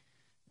been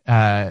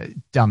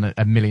done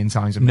a million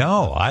times.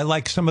 No, I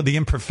like some of the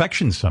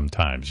imperfections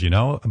sometimes, you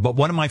know. But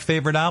one of my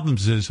favorite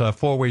albums is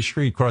Four-Way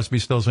Street, Crosby,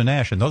 Stills and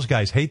Nash, and those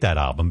guys hate that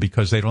album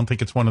because they don't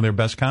think it's one of their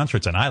best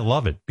concerts, and I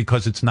love it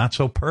because it's not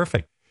so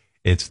perfect.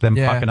 It's them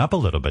fucking up a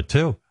little bit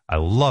too. I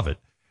love it.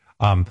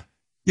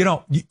 You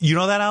know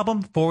that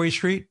album, Four-Way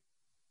Street?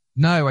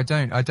 No, I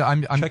don't.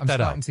 I'm Check that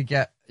starting out. to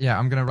get. Yeah,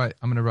 I'm gonna write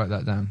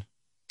that down.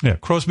 Yeah,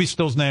 Crosby,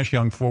 Stills, Nash,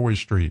 Young, Four-Way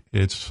Street.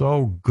 It's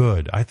so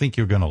good. I think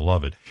you're going to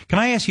love it. Can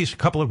I ask you a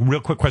couple of real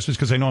quick questions,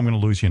 because I know I'm going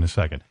to lose you in a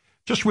second.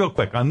 Just real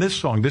quick, on this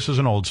song, this is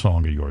an old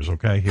song of yours,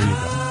 okay? Here you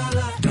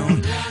go.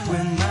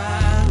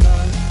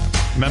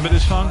 Remember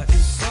this song?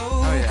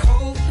 Oh,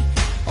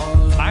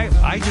 yeah.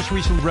 I just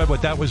recently read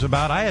what that was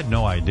about. I had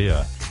no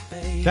idea.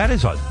 That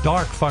is a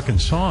dark fucking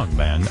song,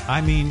 man.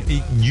 I mean,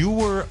 you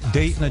were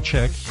dating a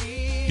chick.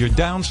 You're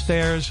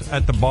downstairs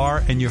at the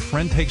bar, and your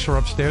friend takes her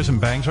upstairs and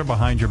bangs her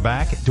behind your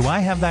back. Do I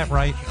have that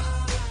right?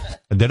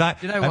 Did I?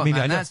 You know what,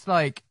 man? That's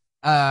like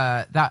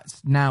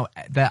that's now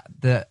that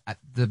the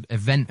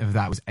event of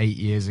that was 8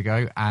 years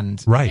ago,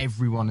 and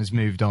everyone has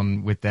moved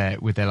on with their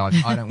lives.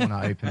 I don't want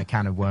to open a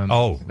can of worms.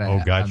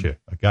 Gotcha.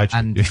 I got you.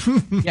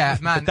 And yeah,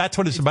 man, but that's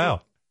what it's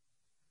about.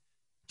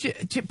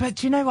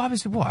 But you know, I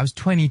was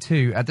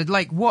 22.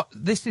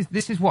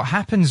 This is what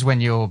happens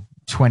when you're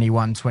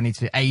 21,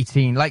 22,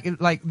 18. Like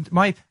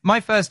my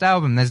first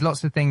album, there's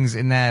lots of things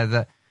in there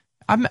that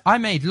I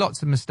made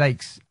lots of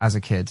mistakes as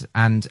a kid,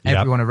 and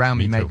everyone around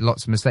me made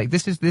lots of mistakes.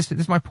 This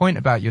is my point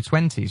about your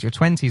 20s. Your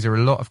 20s are a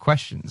lot of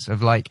questions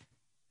of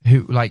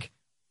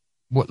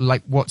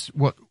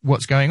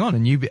what's going on,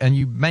 and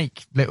you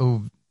make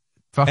little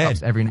fuck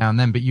ups every now and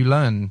then, but you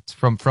learn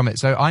from it.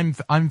 So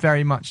I'm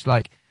very much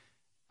like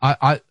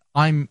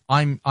I'm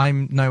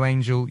no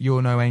angel.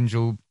 You're no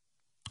angel.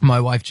 My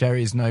wife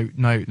Cherry is no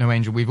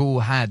angel. We've all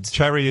had.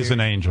 Cherry is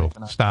an angel.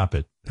 Stop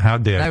it. How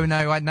dare you?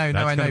 No, I know.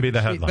 That's going to be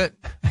the headline.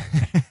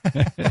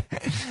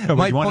 But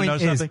my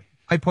point is,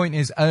 my point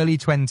is early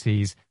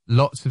 20s,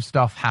 lots of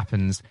stuff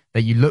happens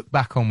that you look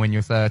back on when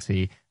you're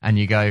 30 and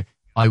you go,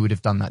 I would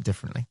have done that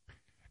differently.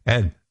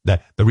 And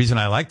the reason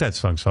I like that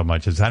song so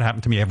much is that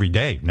happened to me every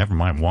day. Never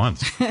mind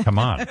once. Come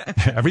on.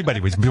 Everybody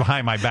was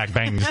behind my back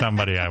banging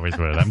somebody I was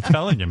with. I'm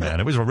telling you, man.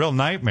 It was a real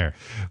nightmare.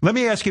 Let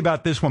me ask you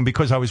about this one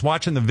because I was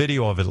watching the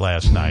video of it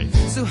last night.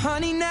 So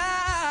honey,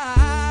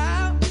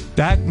 now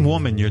That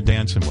woman you're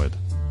dancing with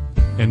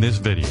in this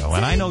video,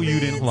 and I know you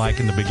didn't like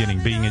in the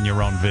beginning being in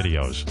your own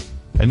videos.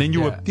 And then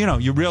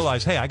you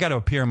realize, hey, I got to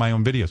appear in my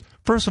own videos.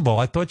 First of all,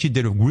 I thought you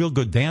did a real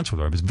good dance with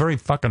her. It was very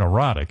fucking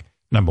erotic.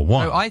 Number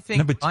one. So I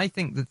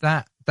think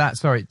that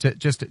sorry,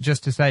 just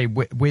to say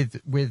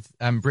with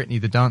Brittany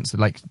the dancer,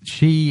 like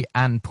she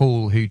and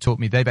Paul who taught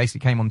me, they basically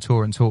came on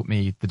tour and taught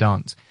me the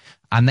dance,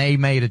 and they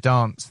made a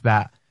dance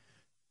that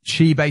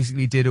she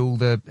basically did all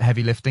the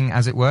heavy lifting,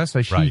 as it were,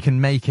 so she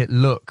can make it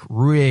look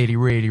really,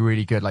 really,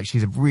 really good. Like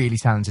she's a really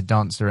talented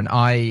dancer, and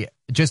I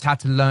just had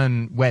to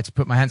learn where to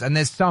put my hands. And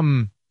there's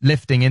some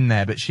lifting in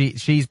there, but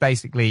she's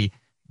basically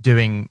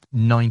doing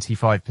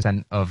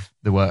 95% of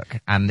the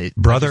work. And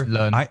brother,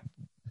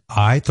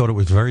 I thought it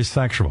was very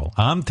sexual.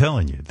 I'm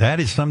telling you, that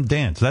is some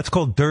dance. That's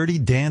called dirty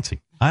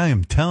dancing. I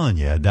am telling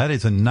you, that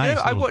is a nice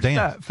little dance. I watched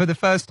that for the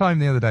first time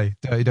the other day,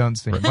 dirty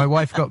dancing. My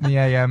wife got me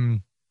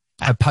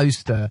a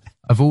poster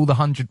of all the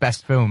 100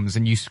 best films,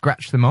 and you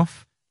scratch them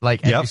off,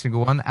 like every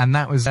single one. And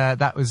that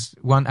was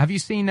one. Have you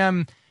seen,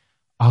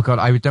 oh God,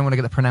 I don't want to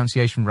get the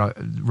pronunciation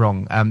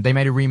wrong. They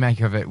made a remake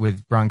of it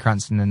with Bryan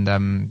Cranston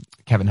and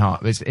Kevin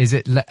Hart. Is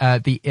it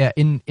the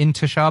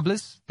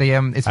Intouchables?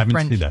 It's I a haven't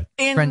French. seen that.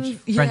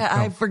 French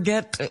I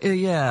forget.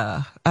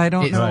 I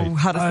don't know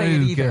how to say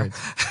it either. Good.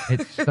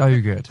 It's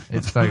so good.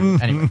 It's so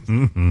good.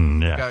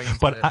 Anyway. Yeah.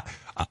 But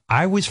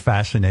I was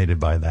fascinated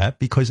by that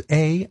because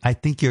I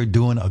think you're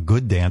doing a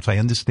good dance. I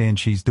understand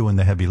she's doing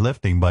the heavy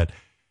lifting, but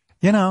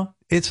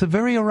it's a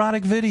very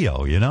erotic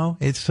video,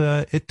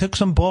 it took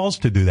some balls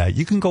to do that.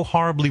 You can go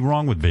horribly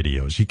wrong with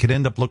videos. You could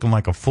end up looking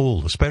like a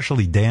fool,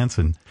 especially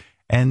dancing.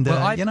 And,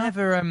 I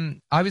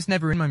was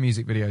never in my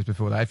music videos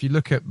before that. If you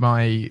look at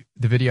the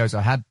videos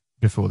I had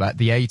before that,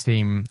 the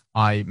A-Team,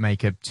 I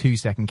make a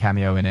 2-second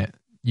cameo in it.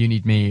 You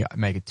Need Me, I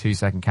make a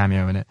 2-second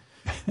cameo in it.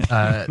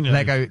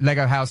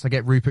 Lego House, I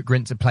get Rupert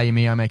Grint to play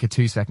me, I make a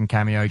 2-second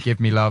cameo. Give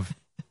Me Love,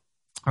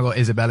 I got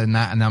Isabel in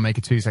that, and I'll make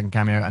a 2-second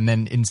cameo. And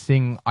then in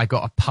Sing, I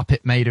got a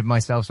puppet made of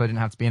myself, so I didn't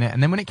have to be in it.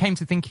 And then when it came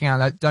to Thinking Out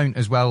Loud, Don't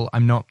as well,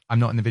 I'm not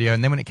in the video.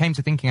 And then when it came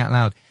to Thinking Out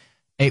Loud,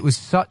 it was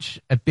such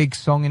a big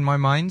song in my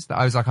mind that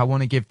I was like, I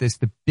want to give this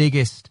the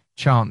biggest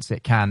chance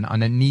it can,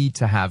 and I need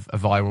to have a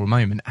viral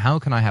moment. How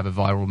can I have a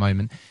viral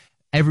moment?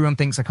 Everyone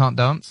thinks I can't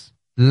dance.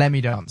 Let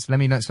me dance. Let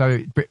me know.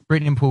 So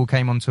Brittany and Paul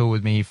came on tour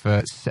with me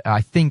for,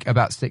 I think,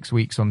 about 6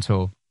 weeks on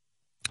tour.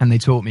 And they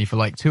taught me for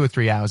like 2 or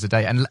 3 hours a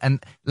day.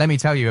 And let me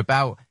tell you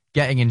about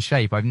getting in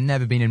shape. I've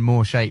never been in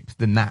more shape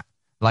than that.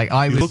 Like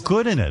you look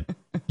good in it.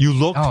 You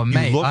look,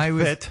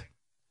 fit.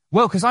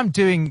 Well, because I'm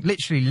doing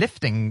literally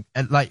lifting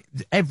like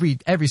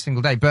every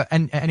single day. But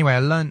anyway, I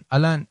learned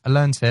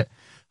it,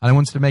 and I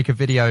wanted to make a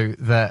video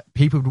that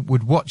people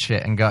would watch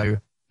it and go,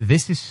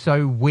 "This is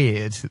so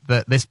weird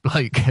that this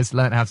bloke has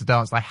learned how to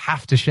dance. I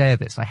have to share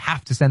this. I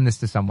have to send this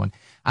to someone."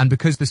 And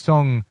because the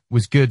song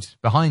was good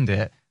behind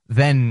it,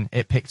 then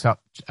it picked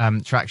up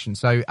traction.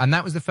 So, and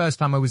that was the first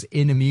time I was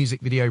in a music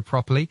video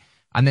properly.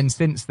 And then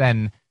since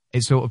then,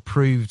 it sort of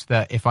proved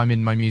that if I'm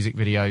in my music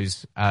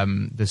videos,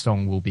 the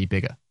song will be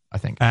bigger, I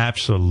think.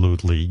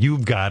 Absolutely.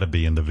 You've got to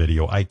be in the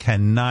video. I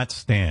cannot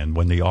stand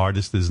when the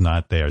artist is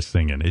not there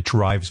singing. It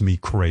drives me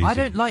crazy. I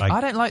don't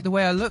like the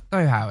way I look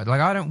though, Howard. Like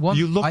I don't want.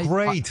 You look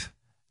great.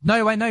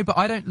 No, I know, but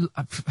I don't.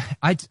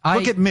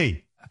 Look at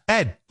me,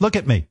 Ed. Look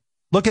at me.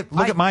 Look at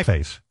my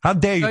face. How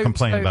dare you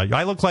complain about you?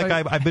 I look like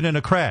I've been in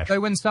a crash. So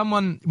when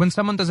someone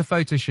does a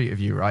photo shoot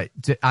of you, right,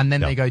 and then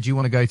they go, "Do you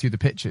want to go through the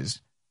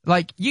pictures?"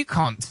 Like, you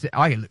can't say,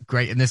 I look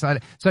great in this.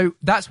 So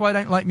that's why I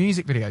don't like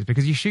music videos,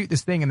 because you shoot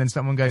this thing and then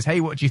someone goes, "Hey,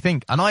 what do you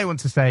think?" And I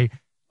want to say,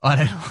 I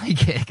don't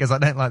like it because I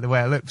don't like the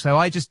way I look. So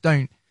I just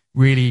don't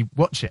really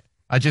watch it.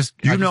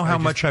 You know how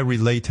much I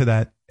relate to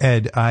that,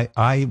 Ed.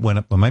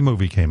 When my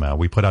movie came out,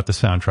 we put out the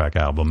soundtrack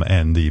album,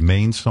 and the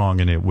main song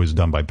in it was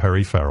done by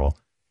Perry Farrell.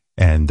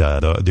 And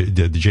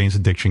the Jane's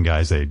Addiction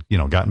guys, they'd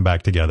gotten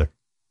back together.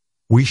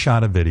 We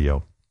shot a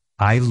video.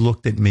 I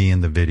looked at me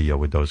in the video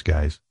with those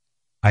guys.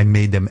 I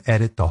made them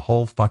edit the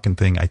whole fucking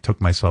thing. I took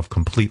myself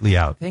completely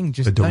out.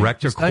 The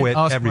director quit.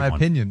 Don't ask everyone. my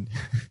opinion.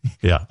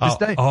 Yeah.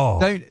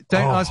 Don't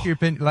ask your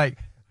opinion. Like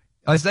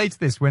I say to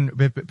this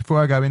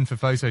before I go in for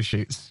photo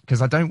shoots,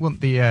 because I don't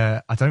want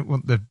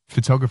the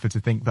photographer to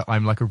think that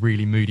I'm like a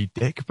really moody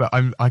dick. But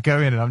I go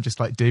in and I'm just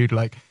like, dude,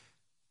 like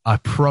I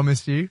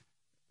promise you,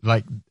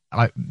 like.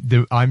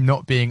 I'm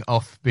not being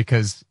off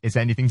because it's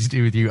anything to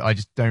do with you. I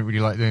just don't really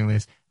like doing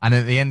this. And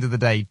at the end of the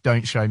day,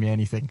 don't show me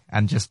anything,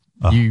 and just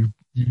you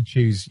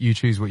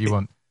choose what you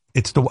want.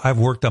 I've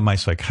worked on my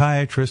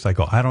psychiatrist. I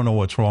go, I don't know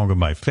what's wrong with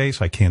my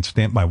face. I can't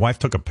stand. My wife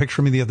took a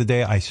picture of me the other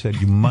day. I said,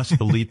 you must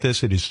delete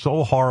this. It is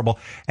so horrible.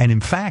 And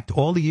in fact,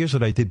 all the years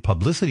that I did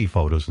publicity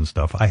photos and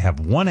stuff, I have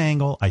one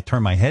angle. I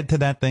turn my head to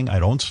that thing. I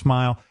don't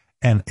smile.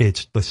 And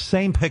it's the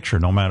same picture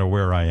no matter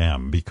where I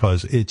am,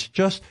 because it's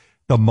just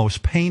the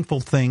most painful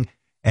thing.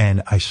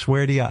 And I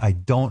swear to you, I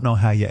don't know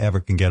how you ever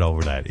can get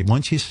over that.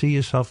 Once you see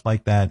yourself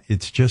like that,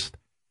 it's just,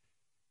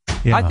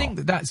 I think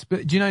that's,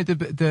 but do you know,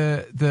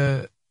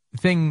 the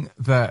thing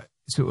that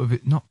sort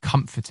of not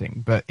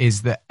comforting, but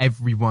is that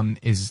everyone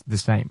is the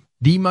same.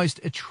 The most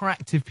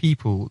attractive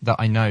people that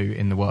I know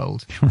in the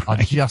world are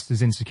just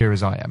as insecure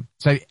as I am.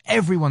 So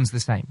everyone's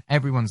the same.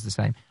 Everyone's the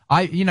same.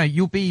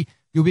 You'll be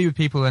with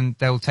people and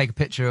they'll take a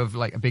picture of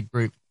like a big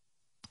group.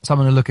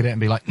 Someone will look at it and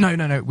be like,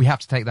 no, we have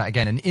to take that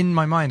again. And in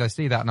my mind, I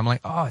see that and I'm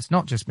like, oh, it's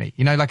not just me.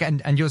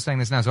 And you're saying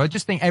this now. So I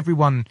just think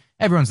everyone's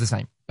the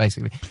same,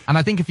 basically. And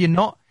I think if you're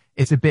not,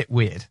 it's a bit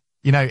weird.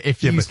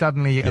 If you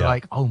suddenly are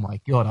like, oh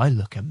my God, I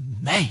look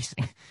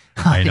amazing.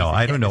 I know.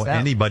 I don't know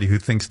anybody who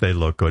thinks they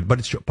look good.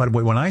 But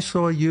when I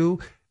saw you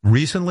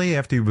recently,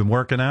 after you've been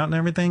working out and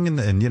everything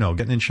and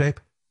getting in shape,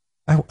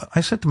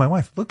 I said to my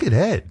wife, look at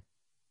Ed.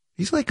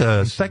 He's like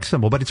a sex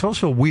symbol. But it's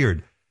also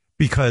weird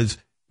because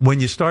when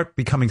you start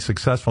becoming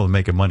successful and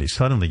making money,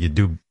 suddenly you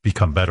do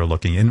become better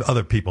looking in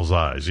other people's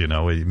eyes. It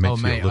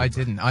makes I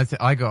didn't.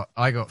 I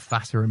got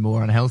fatter and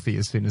more unhealthy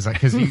as soon as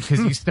because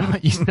you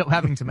start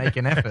having to make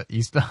an effort.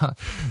 You start.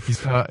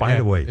 By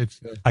the way,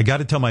 I got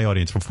to tell my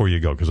audience before you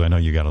go, because I know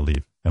you got to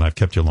leave, and I've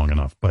kept you long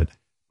enough. But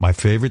my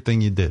favorite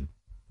thing you did,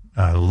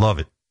 I love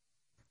it.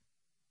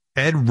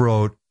 Ed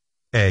wrote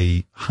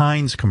a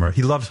Heinz commercial.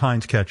 He loves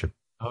Heinz ketchup.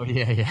 Oh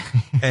yeah.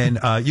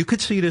 And you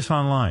could see this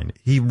online.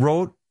 He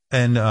wrote.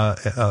 And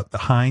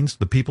Heinz,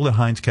 the people at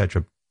Heinz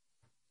Ketchup,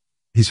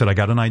 he said, I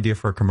got an idea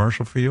for a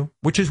commercial for you,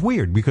 which is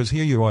weird because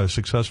here you are, a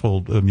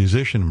successful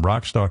musician and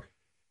rock star,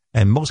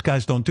 and most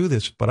guys don't do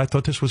this, but I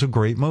thought this was a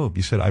great move.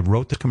 He said, I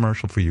wrote the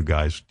commercial for you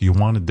guys. Do you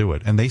want to do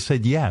it? And they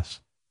said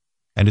yes.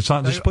 And it's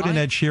on, just put in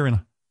Ed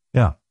Sheeran.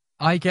 Yeah.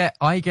 I get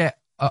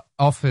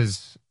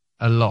offers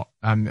a lot.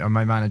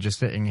 My manager's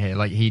sitting here,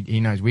 like he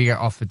knows we get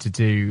offered to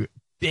do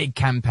big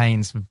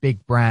campaigns for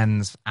big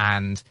brands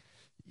and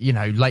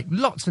like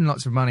lots and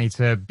lots of money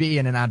to be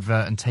in an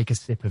advert and take a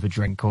sip of a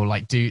drink or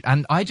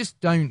and I just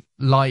don't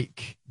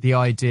like the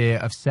idea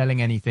of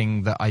selling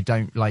anything that I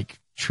don't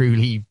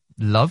truly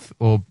love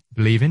or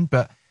believe in.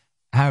 But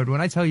Howard,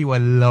 when I tell you I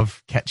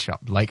love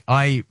ketchup,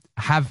 I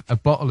have a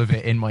bottle of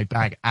it in my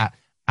bag at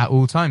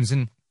all times.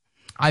 And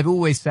I've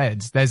always said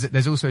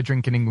there's also a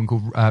drink in England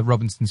called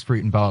Robinson's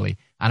Fruit and Barley.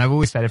 And I've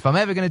always said, if I'm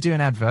ever going to do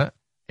an advert,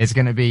 it's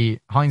going to be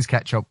Heinz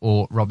ketchup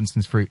or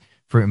Robinson's Fruit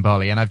and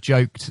Barley. And I've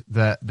joked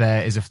that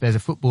there's a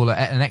footballer,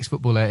 an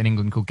ex-footballer in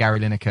England called Gary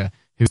Lineker,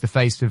 who's the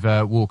face of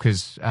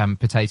Walker's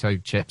potato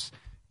chips.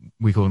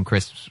 We call them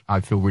crisps.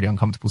 I feel really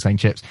uncomfortable saying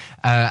chips.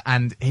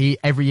 And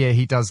every year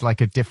he does a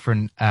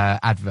different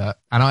advert.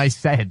 And I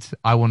said,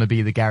 I want to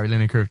be the Gary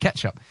Lineker of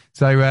ketchup.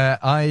 So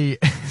I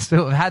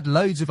sort of had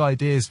loads of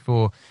ideas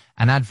for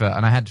an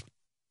advert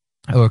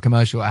or a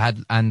commercial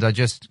and I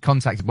just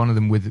contacted one of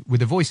them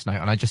with a voice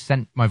note, and I just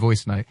sent my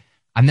voice note,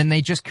 and then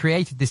they just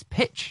created this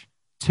pitch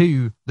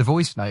to the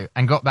voice note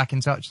and got back in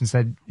touch and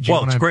said, do you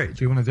want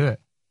to do it?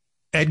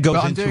 Ed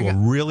goes into a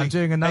really... I'm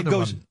doing another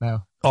one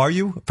now. Are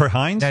you? For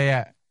Heinz?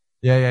 Yeah.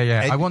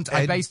 I want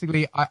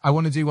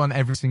to do one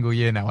every single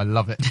year now. I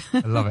love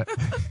it.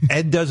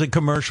 Ed does a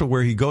commercial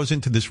where he goes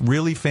into this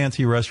really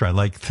fancy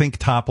restaurant, think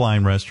Top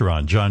Line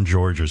Restaurant, John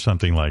George or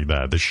something like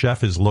that. The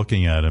chef is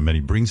looking at him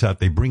and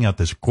they bring out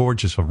this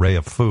gorgeous array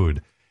of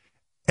food.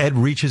 Ed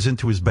reaches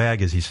into his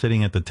bag as he's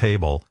sitting at the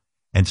table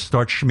and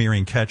starts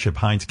smearing ketchup,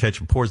 Heinz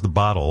ketchup, pours the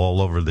bottle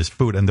all over this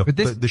food. And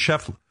the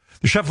chef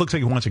looks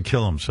like he wants to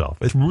kill himself.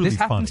 It's really funny. This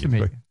happened to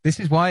me. This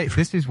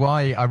is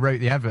why I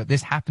wrote the advert.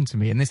 This happened to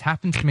me, and this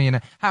happened to me. And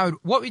Howard,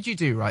 what would you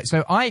do, right?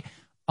 So I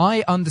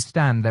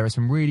understand there are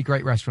some really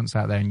great restaurants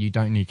out there, and you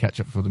don't need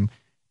ketchup for them.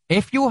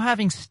 If you're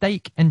having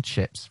steak and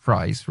chips,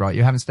 fries, right?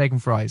 You're having steak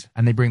and fries,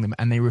 and they bring them,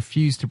 and they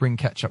refuse to bring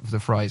ketchup for the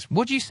fries.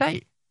 What do you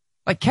say?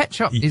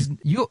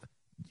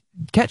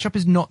 Ketchup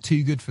is not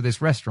too good for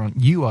this restaurant.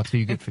 You are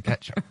too good for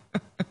ketchup.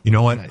 You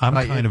know what? I'm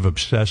kind of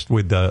obsessed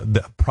with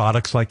the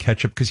products like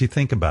ketchup, because you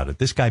think about it.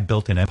 This guy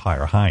built an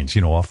empire, Heinz,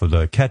 off of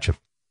the ketchup.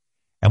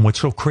 And what's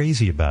so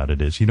crazy about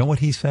it is, you know what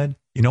he said?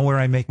 You know where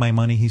I make my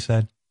money, he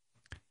said?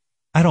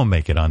 I don't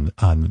make it on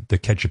the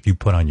ketchup you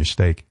put on your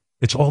steak.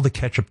 It's all the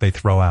ketchup they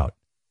throw out.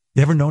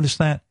 You ever notice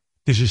that?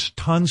 There's just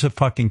tons of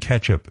fucking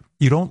ketchup.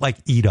 You don't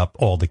eat up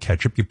all the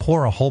ketchup. You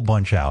pour a whole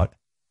bunch out,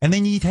 and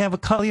then you have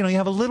you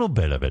have a little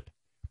bit of it.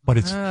 But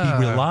he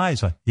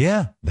relies on,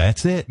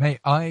 that's it. Mate,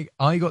 I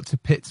got to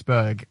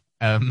Pittsburgh,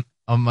 I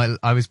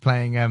was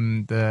playing,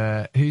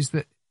 who's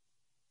the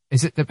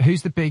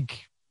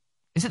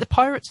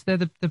Pirates? They're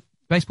the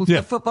baseball team?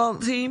 The football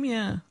team,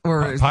 yeah.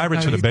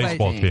 Pirates are the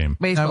baseball team.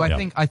 No,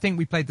 I think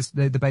we played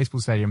the baseball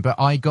stadium, but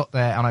I got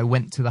there and I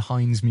went to the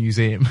Heinz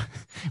Museum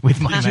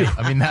with my mate.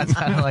 I mean, that's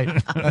how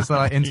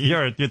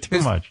You're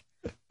too much.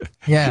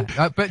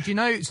 Yeah, but you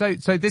know, so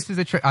this is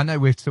a trick. I know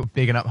we're sort of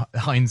bigging up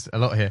Heinz a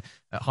lot here.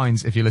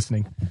 Heinz, if you're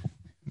listening.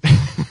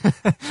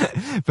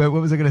 But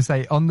what was I going to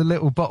say? On the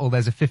little bottle,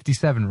 there's a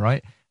 57,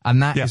 right?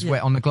 And that is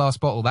where, on the glass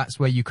bottle, that's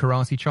where you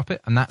karate chop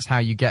it, and that's how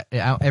you get it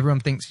out. Everyone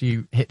thinks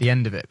you hit the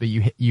end of it, but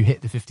you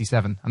hit the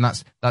 57, and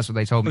that's what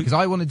they told me. Because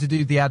I wanted to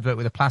do the advert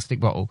with a plastic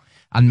bottle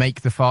and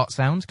make the fart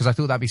sound, because I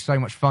thought that'd be so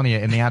much funnier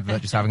in the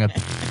advert, just having a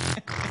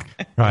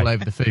all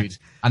over the food.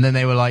 And then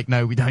they were like,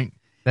 no, we don't.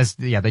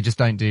 They just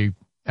don't do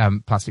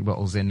plastic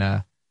bottles in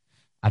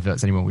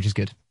adverts anymore, which is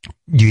good.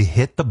 You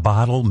hit the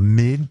bottle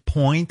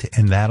midpoint,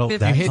 and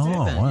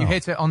you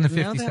hit it on the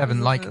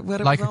 57 like a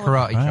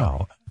karate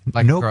chop.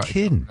 Like no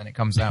kidding. And it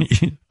comes out.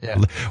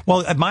 Yeah.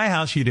 Well, at my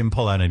house, you didn't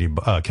pull out any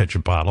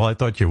ketchup bottle. I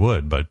thought you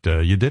would, but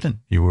you didn't.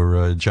 You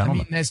were a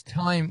gentleman. I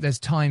mean, there's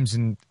times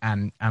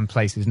and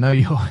places. Know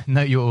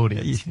your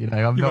audience. You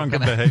know, you're on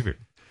good behavior.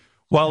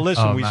 Well,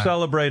 listen, we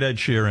celebrate Ed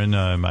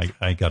Sheeran.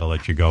 I got to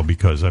let you go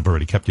because I've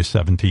already kept you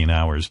 17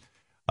 hours.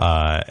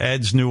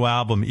 Ed's new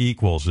album,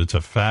 Equals. It's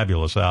a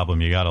fabulous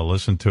album. You got to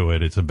listen to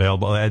it. It's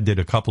available. Ed did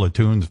a couple of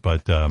tunes,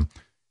 but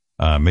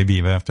maybe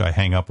even after I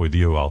hang up with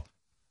you,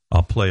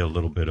 I'll play a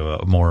little bit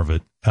more of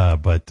it.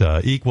 But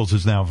Equals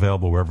is now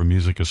available wherever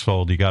music is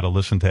sold. You got to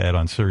listen to Ed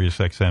on Sirius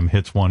XM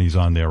Hits 1. He's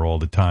on there all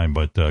the time.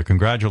 But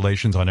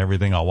congratulations on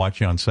everything. I'll watch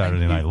you on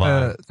Saturday Night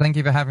Live. Thank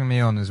you for having me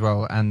on as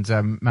well. And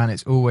man,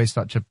 it's always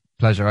such a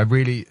pleasure.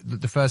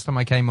 The first time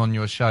I came on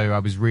your show, I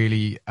was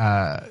really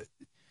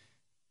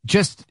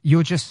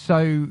you're just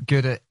so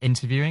good at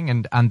interviewing,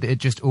 and it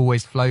just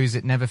always flows.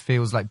 It never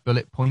feels like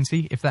bullet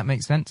pointy, if that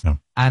makes sense. No.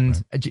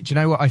 And do you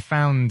know what I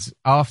found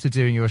after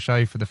doing your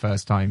show for the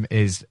first time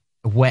is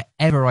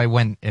wherever I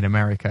went in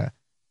America,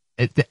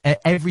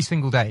 every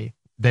single day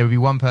there would be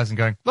one person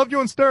going, "Love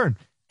you on Stern."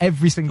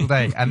 Every single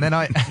day, and then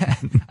I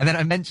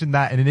mentioned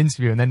that in an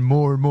interview, and then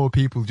more and more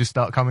people just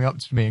start coming up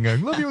to me and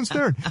going, "Love you on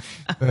Stern."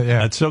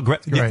 That's so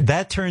great. Yeah,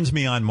 that turns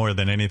me on more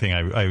than anything.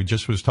 I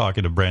just was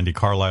talking to Brandy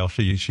Carlisle.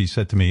 She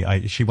said to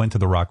me, she went to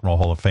the Rock and Roll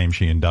Hall of Fame.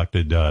 She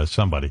inducted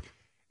somebody,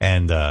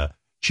 and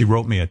she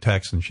wrote me a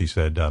text and she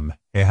said,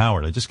 "Hey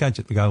Howard, I just got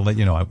to let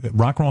you know,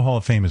 Rock and Roll Hall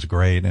of Fame is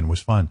great and it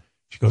was fun."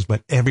 She goes,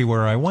 "But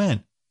everywhere I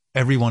went,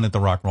 everyone at the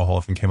Rock and Roll Hall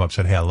of Fame came up and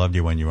said, 'Hey, I loved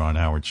you when you were on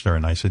Howard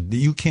Stern.'" I said,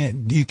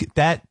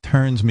 that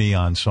turns me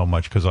on so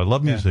much because I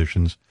love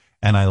musicians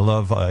and I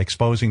love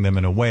exposing them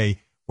in a way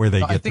where they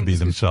get to be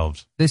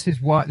themselves. This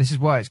is why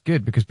it's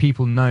good, because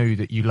people know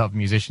that you love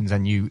musicians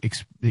and you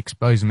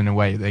expose them in a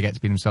way that they get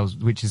to be themselves,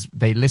 which is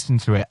they listen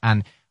to it.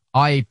 And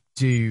I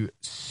do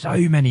so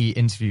many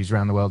interviews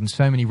around the world and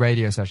so many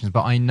radio sessions,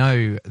 but I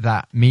know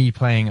that me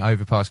playing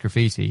Overpass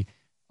Graffiti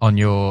on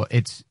your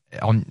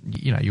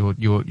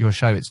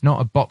show, it's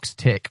not a box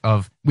tick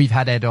of we've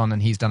had Ed on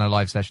and he's done a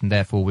live session,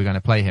 therefore we're going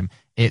to play him.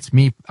 It's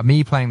me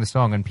playing the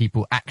song and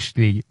people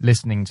actually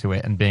listening to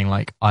it and being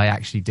like, I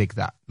actually dig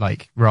that,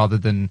 like, rather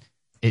than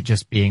it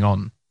just being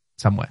on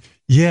somewhere.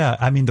 Yeah,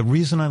 I mean, the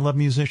reason I love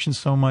musicians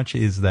so much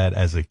is that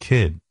as a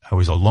kid, I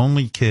was a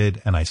lonely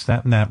kid and I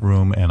sat in that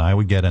room and I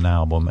would get an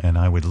album and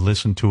I would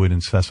listen to it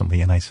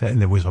incessantly. And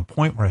there was a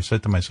point where I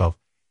said to myself,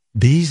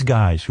 these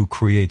guys who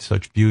create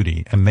such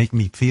beauty and make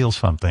me feel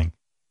something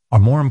are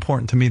more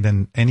important to me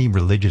than any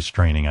religious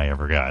training I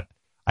ever got.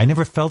 I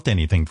never felt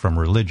anything from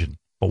religion,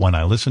 but when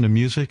I listen to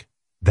music,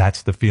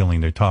 that's the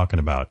feeling they're talking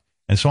about.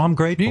 And so I'm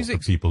grateful for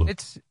people.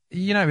 It's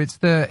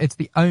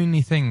the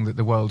only thing that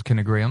the world can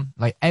agree on.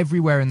 Like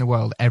everywhere in the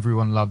world,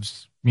 everyone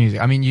loves music.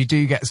 I mean, you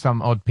do get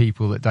some odd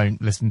people that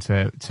don't listen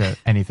to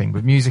anything,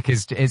 but music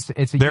is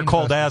they're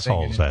called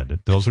assholes, Ed.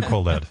 Those are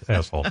called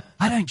assholes.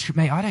 I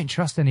don't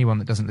trust anyone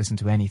that doesn't listen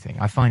to anything.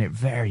 I find it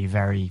very,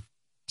 very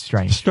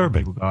strange.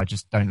 Disturbing. I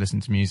just don't listen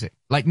to music.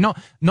 Like not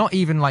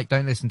even like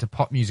don't listen to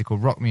pop music or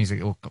rock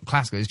music or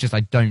classical. It's just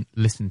I don't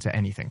listen to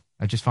anything.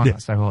 I just find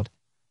that so odd.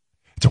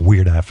 It's a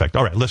weird affect.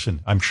 All right,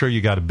 listen, I'm sure you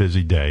got a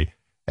busy day,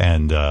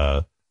 and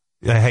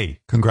hey,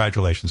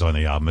 congratulations on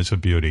the album. It's a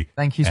beauty.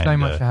 Thank you so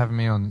much for having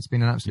me on. It's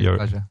been an absolute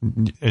pleasure.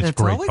 It's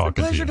great always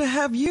talking a pleasure to you. To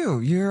have you.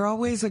 You're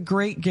always a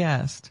great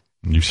guest.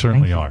 You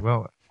certainly are.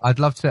 Well, I'd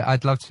love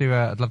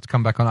to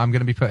come back on. I'm going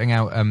to be putting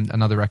out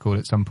another record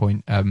at some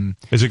point.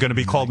 Is it going to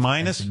be called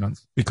Minus?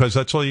 Because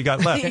that's all you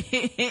got left.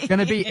 It's going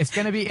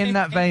to be in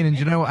that vein. And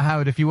do you know what,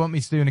 Howard? If you want me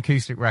to do an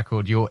acoustic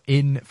record, you're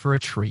in for a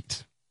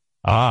treat.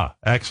 Ah,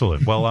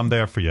 excellent. Well, I'm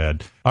there for you,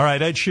 Ed. All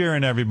right, Ed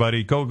Sheeran,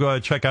 everybody. Go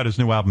check out his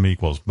new album,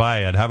 Equals.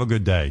 Bye, Ed. Have a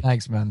good day.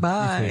 Thanks, man.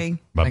 Bye.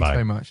 Bye-bye. Thanks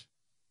very much.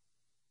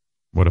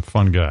 What a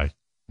fun guy.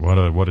 What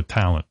a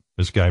talent.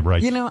 This guy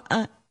writes. You know,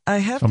 I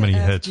have so to many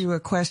ask hits. you a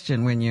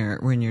question when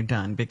you're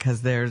done,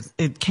 because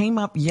it came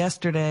up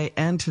yesterday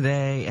and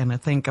today and I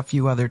think a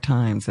few other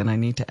times, and I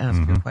need to ask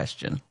you a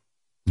question.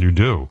 You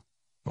do?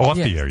 Off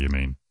the air, you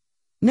mean?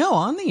 No,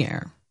 on the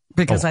air.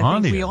 Because I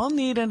think we air. all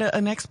need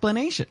an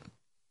explanation.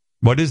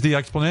 What is the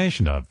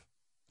explanation of?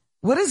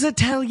 What is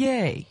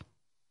atelier?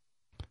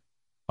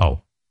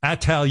 Oh,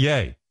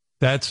 atelier.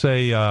 That's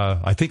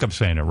I think I'm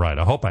saying it right.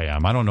 I hope I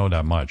am. I don't know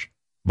that much.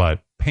 But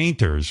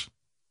painters,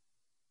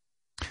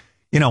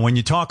 you know, when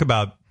you talk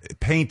about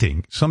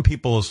painting, some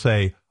people will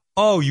say,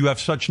 oh, you have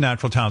such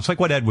natural talent. It's like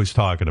what Ed was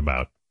talking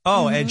about.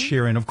 Oh, Ed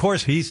Sheeran, of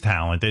course he's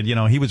talented. You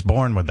know, he was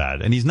born with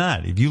that, and he's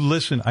not. If you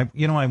listen, I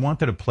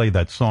wanted to play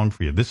that song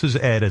for you. This is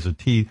Ed as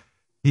he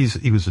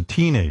was a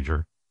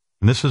teenager,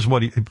 and this is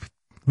what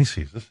let me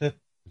see, is this it?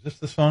 Is this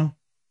the song?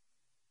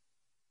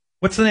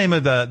 What's the name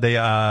of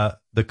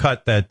the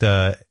cut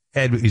that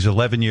Ed, he's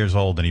 11 years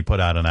old and he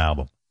put out an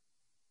album?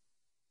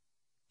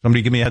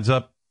 Somebody give me a heads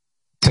up.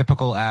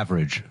 Typical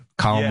Average,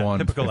 column 1.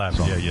 Typical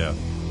Average, yeah.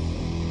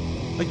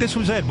 Like this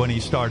was Ed when he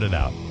started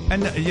out.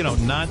 And,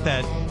 not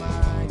that...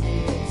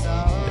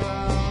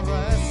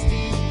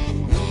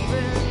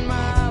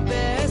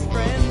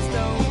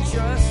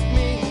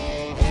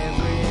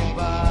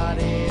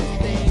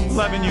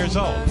 11 years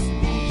old.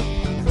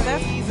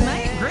 That's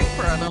nice, great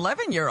for an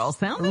 11-year-old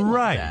sounding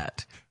right. Like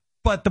that.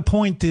 But the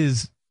point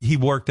is, he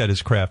worked at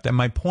his craft. And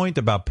my point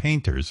about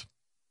painters,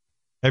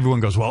 everyone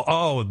goes, well,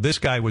 oh, this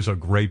guy was a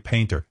great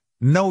painter.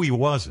 No, he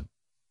wasn't.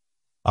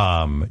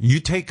 You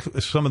take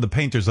some of the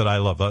painters that I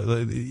love.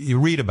 You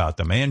read about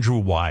them. Andrew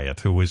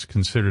Wyeth, who was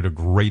considered a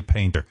great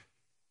painter.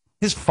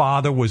 His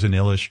father was an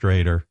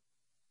illustrator.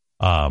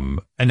 And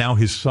now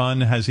his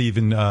son has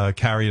even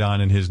carried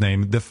on in his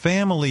name. The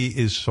family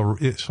is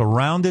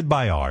surrounded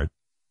by art.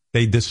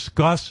 They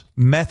discuss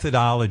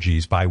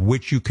methodologies by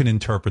which you can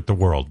interpret the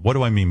world. What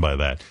do I mean by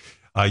that?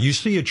 You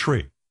see a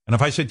tree. And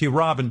if I said to you,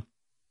 Robin,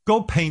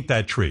 go paint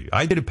that tree.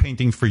 I did a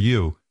painting for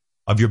you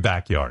of your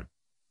backyard.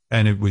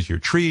 And it was your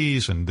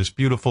trees and this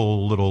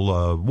beautiful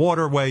little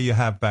waterway you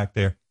have back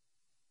there.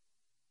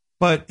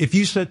 But if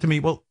you said to me,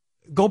 well,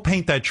 go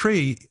paint that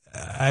tree,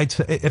 I'd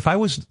say, if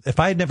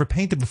I had never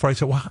painted before, I'd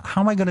say, well,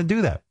 how am I going to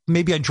do that?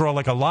 Maybe I'd draw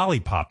like a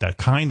lollipop that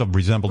kind of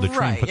resembled a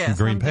tree and put some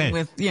green paint.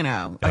 With,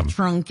 a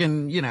trunk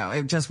and,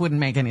 it just wouldn't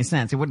make any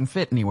sense. It wouldn't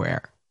fit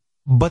anywhere.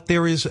 But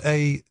there is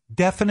a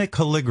definite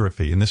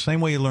calligraphy in the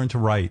same way you learn to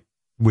write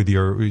with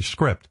your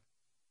script.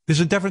 There's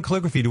a definite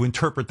calligraphy to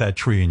interpret that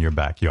tree in your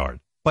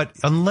backyard. But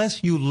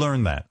unless you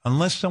learn that,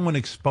 unless someone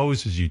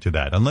exposes you to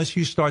that, unless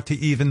you start to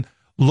even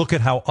look at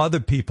how other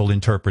people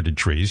interpreted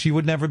trees, you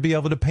would never be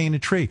able to paint a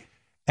tree.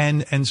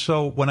 And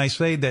so when I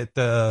say that,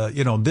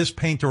 this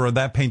painter or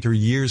that painter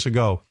years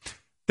ago,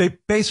 they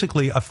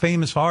basically, a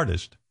famous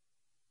artist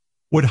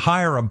would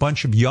hire a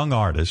bunch of young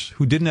artists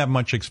who didn't have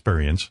much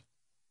experience,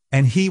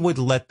 and he would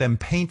let them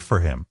paint for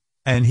him,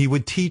 and he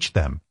would teach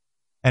them.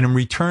 And in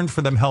return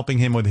for them helping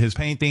him with his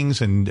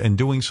paintings and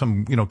doing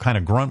some, kind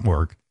of grunt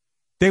work,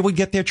 they would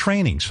get their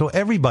training. So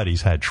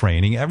everybody's had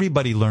training.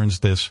 Everybody learns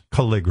this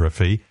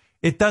calligraphy.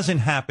 It doesn't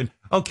happen.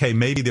 Okay,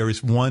 maybe there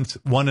is one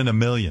in a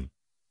million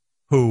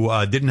who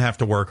didn't have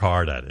to work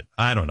hard at it.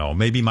 I don't know.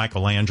 Maybe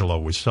Michelangelo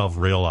was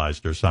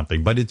self-realized or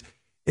something. But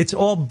it's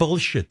all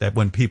bullshit that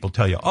when people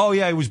tell you, oh,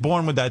 yeah, he was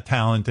born with that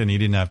talent and he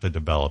didn't have to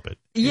develop it.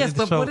 Yes,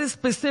 but what is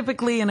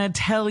specifically an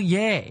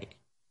atelier?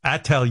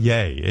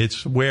 Atelier.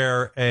 It's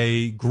where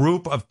a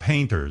group of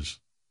painters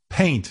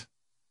paint,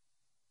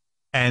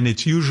 and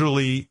it's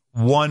usually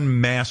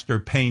one master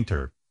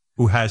painter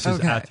who has his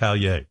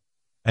atelier,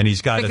 and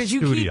he's got a studio.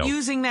 Because you keep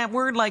using that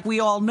word like we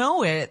all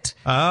know it.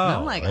 Oh. And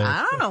I'm like,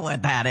 I don't know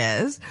what that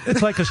is.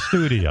 It's like a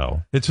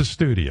studio. It's a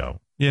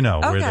studio, where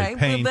they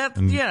paint.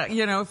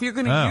 Well, if you're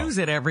going to use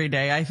it every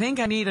day, I think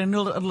I need a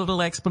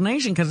little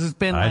explanation because it's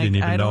been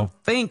I don't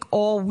think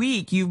all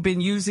week you've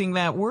been using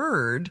that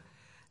word.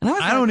 And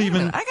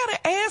I got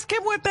to ask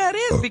him what that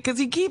is because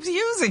he keeps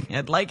using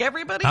it like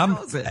everybody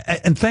knows it.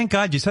 And thank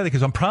God you said it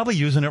because I'm probably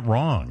using it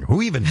wrong.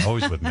 Who even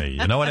knows with me?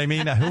 You know what I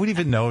mean? Who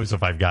even knows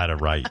if I've got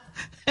it right?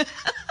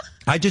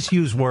 I just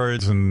use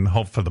words and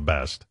hope for the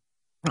best.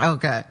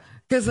 Okay.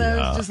 Because I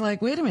was just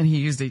like, wait a minute. He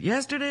used it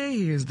yesterday.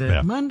 He used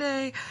it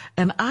Monday.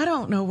 And I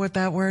don't know what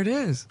that word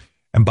is.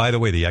 And by the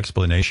way, the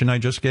explanation I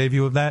just gave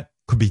you of that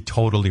could be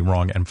totally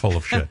wrong and full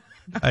of shit.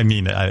 I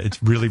mean,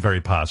 it's really very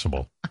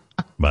possible.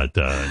 But,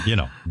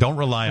 don't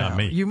rely on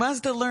me. You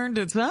must have learned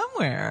it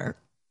somewhere.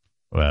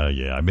 Well,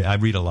 yeah. I mean, I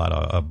read a lot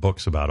of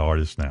books about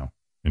artists now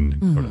and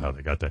sort of how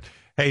they got that.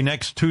 Hey,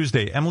 next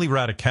Tuesday, Emily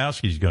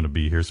Ratajkowski is going to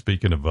be here,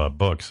 speaking of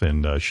books,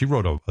 and she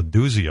wrote a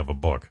doozy of a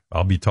book.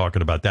 I'll be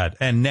talking about that.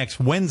 And next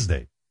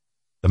Wednesday,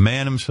 the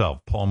man himself,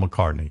 Paul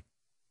McCartney,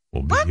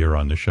 will be here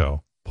on the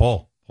show.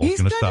 Paul's going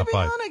to stop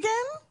by. He's going to be on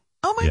again?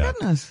 Oh, my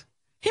goodness.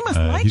 He must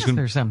like us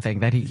or something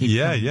that he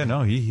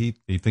keeps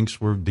he thinks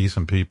we're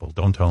decent people.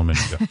 Don't tell him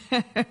anything.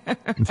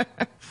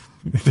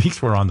 He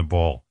thinks we're on the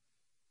ball.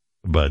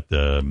 But,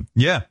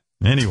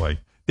 anyway,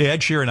 the Ed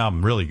Sheeran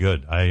album, really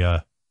good.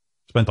 I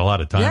spent a lot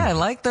of time. Yeah, I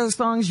like those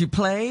songs you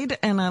played,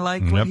 and I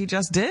like what he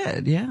just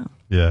did, yeah.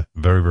 Yeah,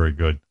 very, very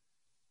good.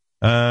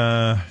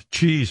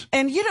 Geez.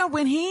 And,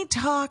 when he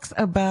talks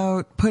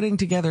about putting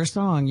together a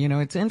song,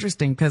 it's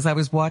interesting because I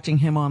was watching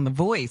him on The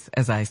Voice,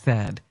 as I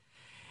said.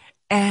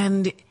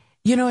 And...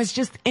 it's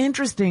just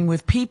interesting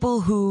with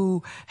people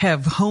who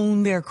have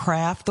honed their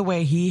craft the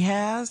way he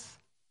has.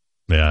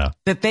 Yeah.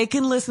 That they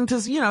can listen to,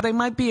 they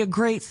might be a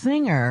great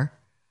singer,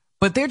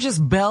 but they're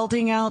just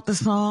belting out the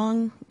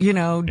song, doing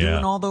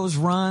all those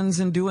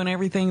runs and doing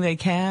everything they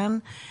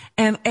can.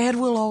 And Ed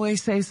will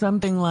always say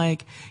something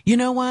like, you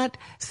know what?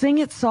 Sing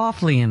it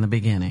softly in the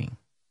beginning.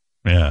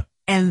 Yeah.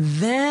 And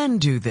then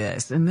do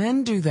this and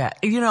then do that.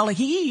 Like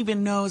he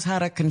even knows how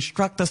to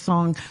construct a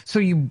song so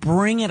you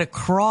bring it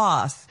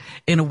across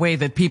in a way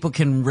that people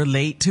can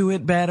relate to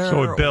it better.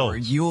 So it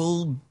builds.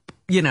 Or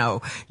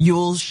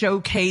you'll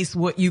showcase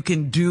what you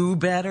can do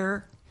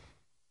better.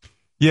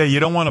 Yeah, you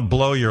don't want to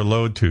blow your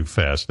load too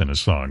fast in a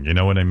song. You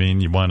know what I mean?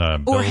 You want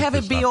to or have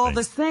it be all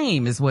the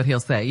same is what he'll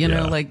say.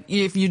 Like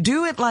if you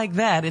do it like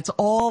that, it's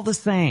all the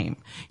same.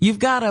 You've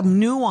got to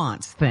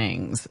nuance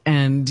things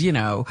and,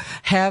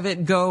 have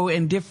it go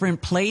in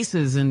different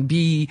places and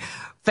be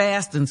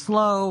fast and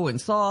slow and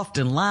soft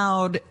and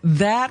loud.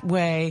 That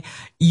way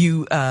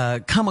you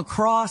come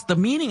across, the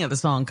meaning of the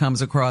song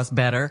comes across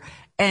better,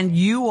 and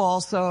you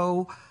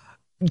also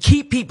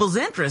keep people's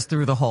interest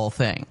through the whole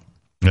thing.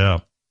 Yeah.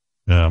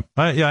 Yeah,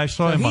 I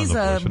saw him on the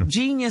voice. He's a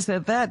genius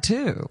at that,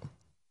 too.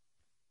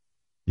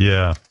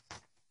 Yeah.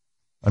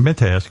 I meant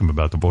to ask him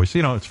about the voice.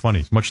 It's funny.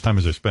 As much time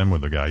as I spend with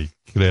the guy, you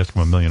could ask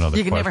him a million other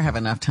questions. You can never have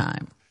enough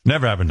time.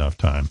 Never have enough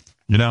time.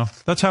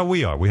 That's how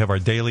we are. We have our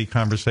daily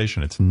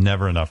conversation. It's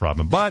never enough,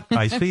 Robin. But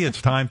I see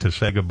it's time to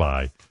say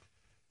goodbye.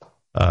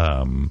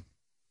 There's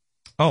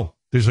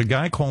a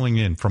guy calling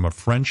in from a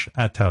French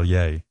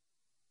atelier,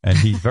 and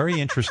he's very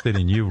interested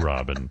in you,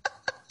 Robin.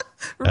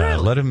 Really?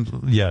 Let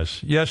him,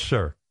 yes,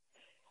 sir.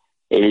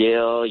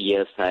 Hello,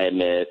 yes, I'm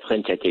a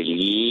French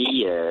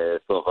atelier.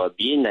 For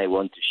Robin, I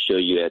want to show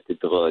you how to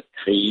draw a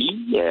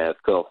tree.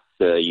 Of course,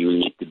 you will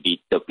need to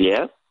be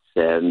topless,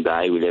 and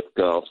I will, of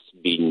course,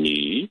 be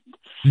nude.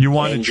 You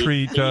want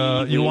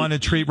to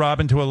treat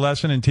Robin to a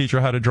lesson and teach her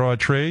how to draw a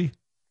tree?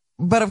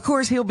 But of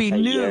course, he'll be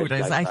nude.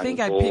 Yes, I think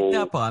I picked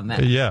up on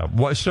that. Yeah,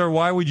 sir.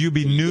 Why would you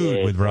be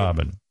nude with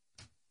Robin?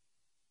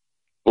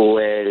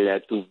 Well,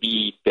 to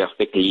be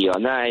perfectly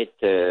honest,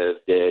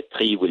 the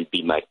tree will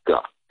be my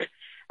cock.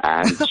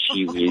 And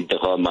she will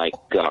draw my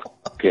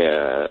cock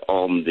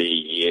on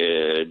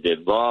the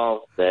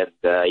board, and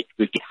it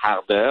will be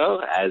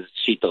harder as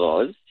she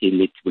draws.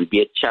 And it will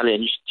be a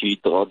challenge to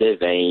draw the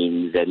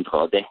veins and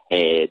draw the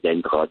head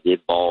and draw the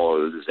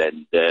balls.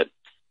 And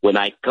when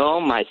I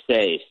come, I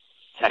say,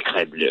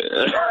 Sacre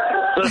bleu.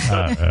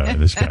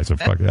 This guy's a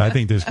fucker. I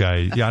think this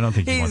guy, I don't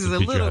think he wants to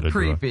teach you how to draw. He's a little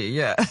creepy,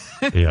 yeah.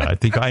 Yeah, I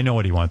think I know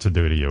what he wants to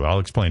do to you. I'll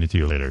explain it to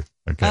you later.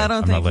 Okay. I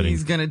don't think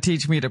he's going to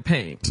teach me to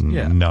paint.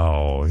 Yeah.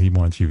 No, he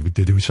wants you to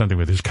do something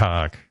with his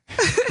cock.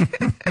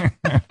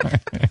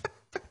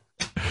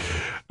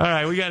 All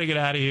right, we got to get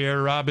out of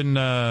here. Robin,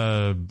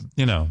 blah,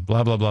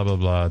 blah, blah, blah,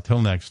 blah. Till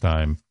next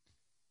time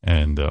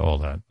and all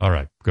that. All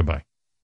right, goodbye.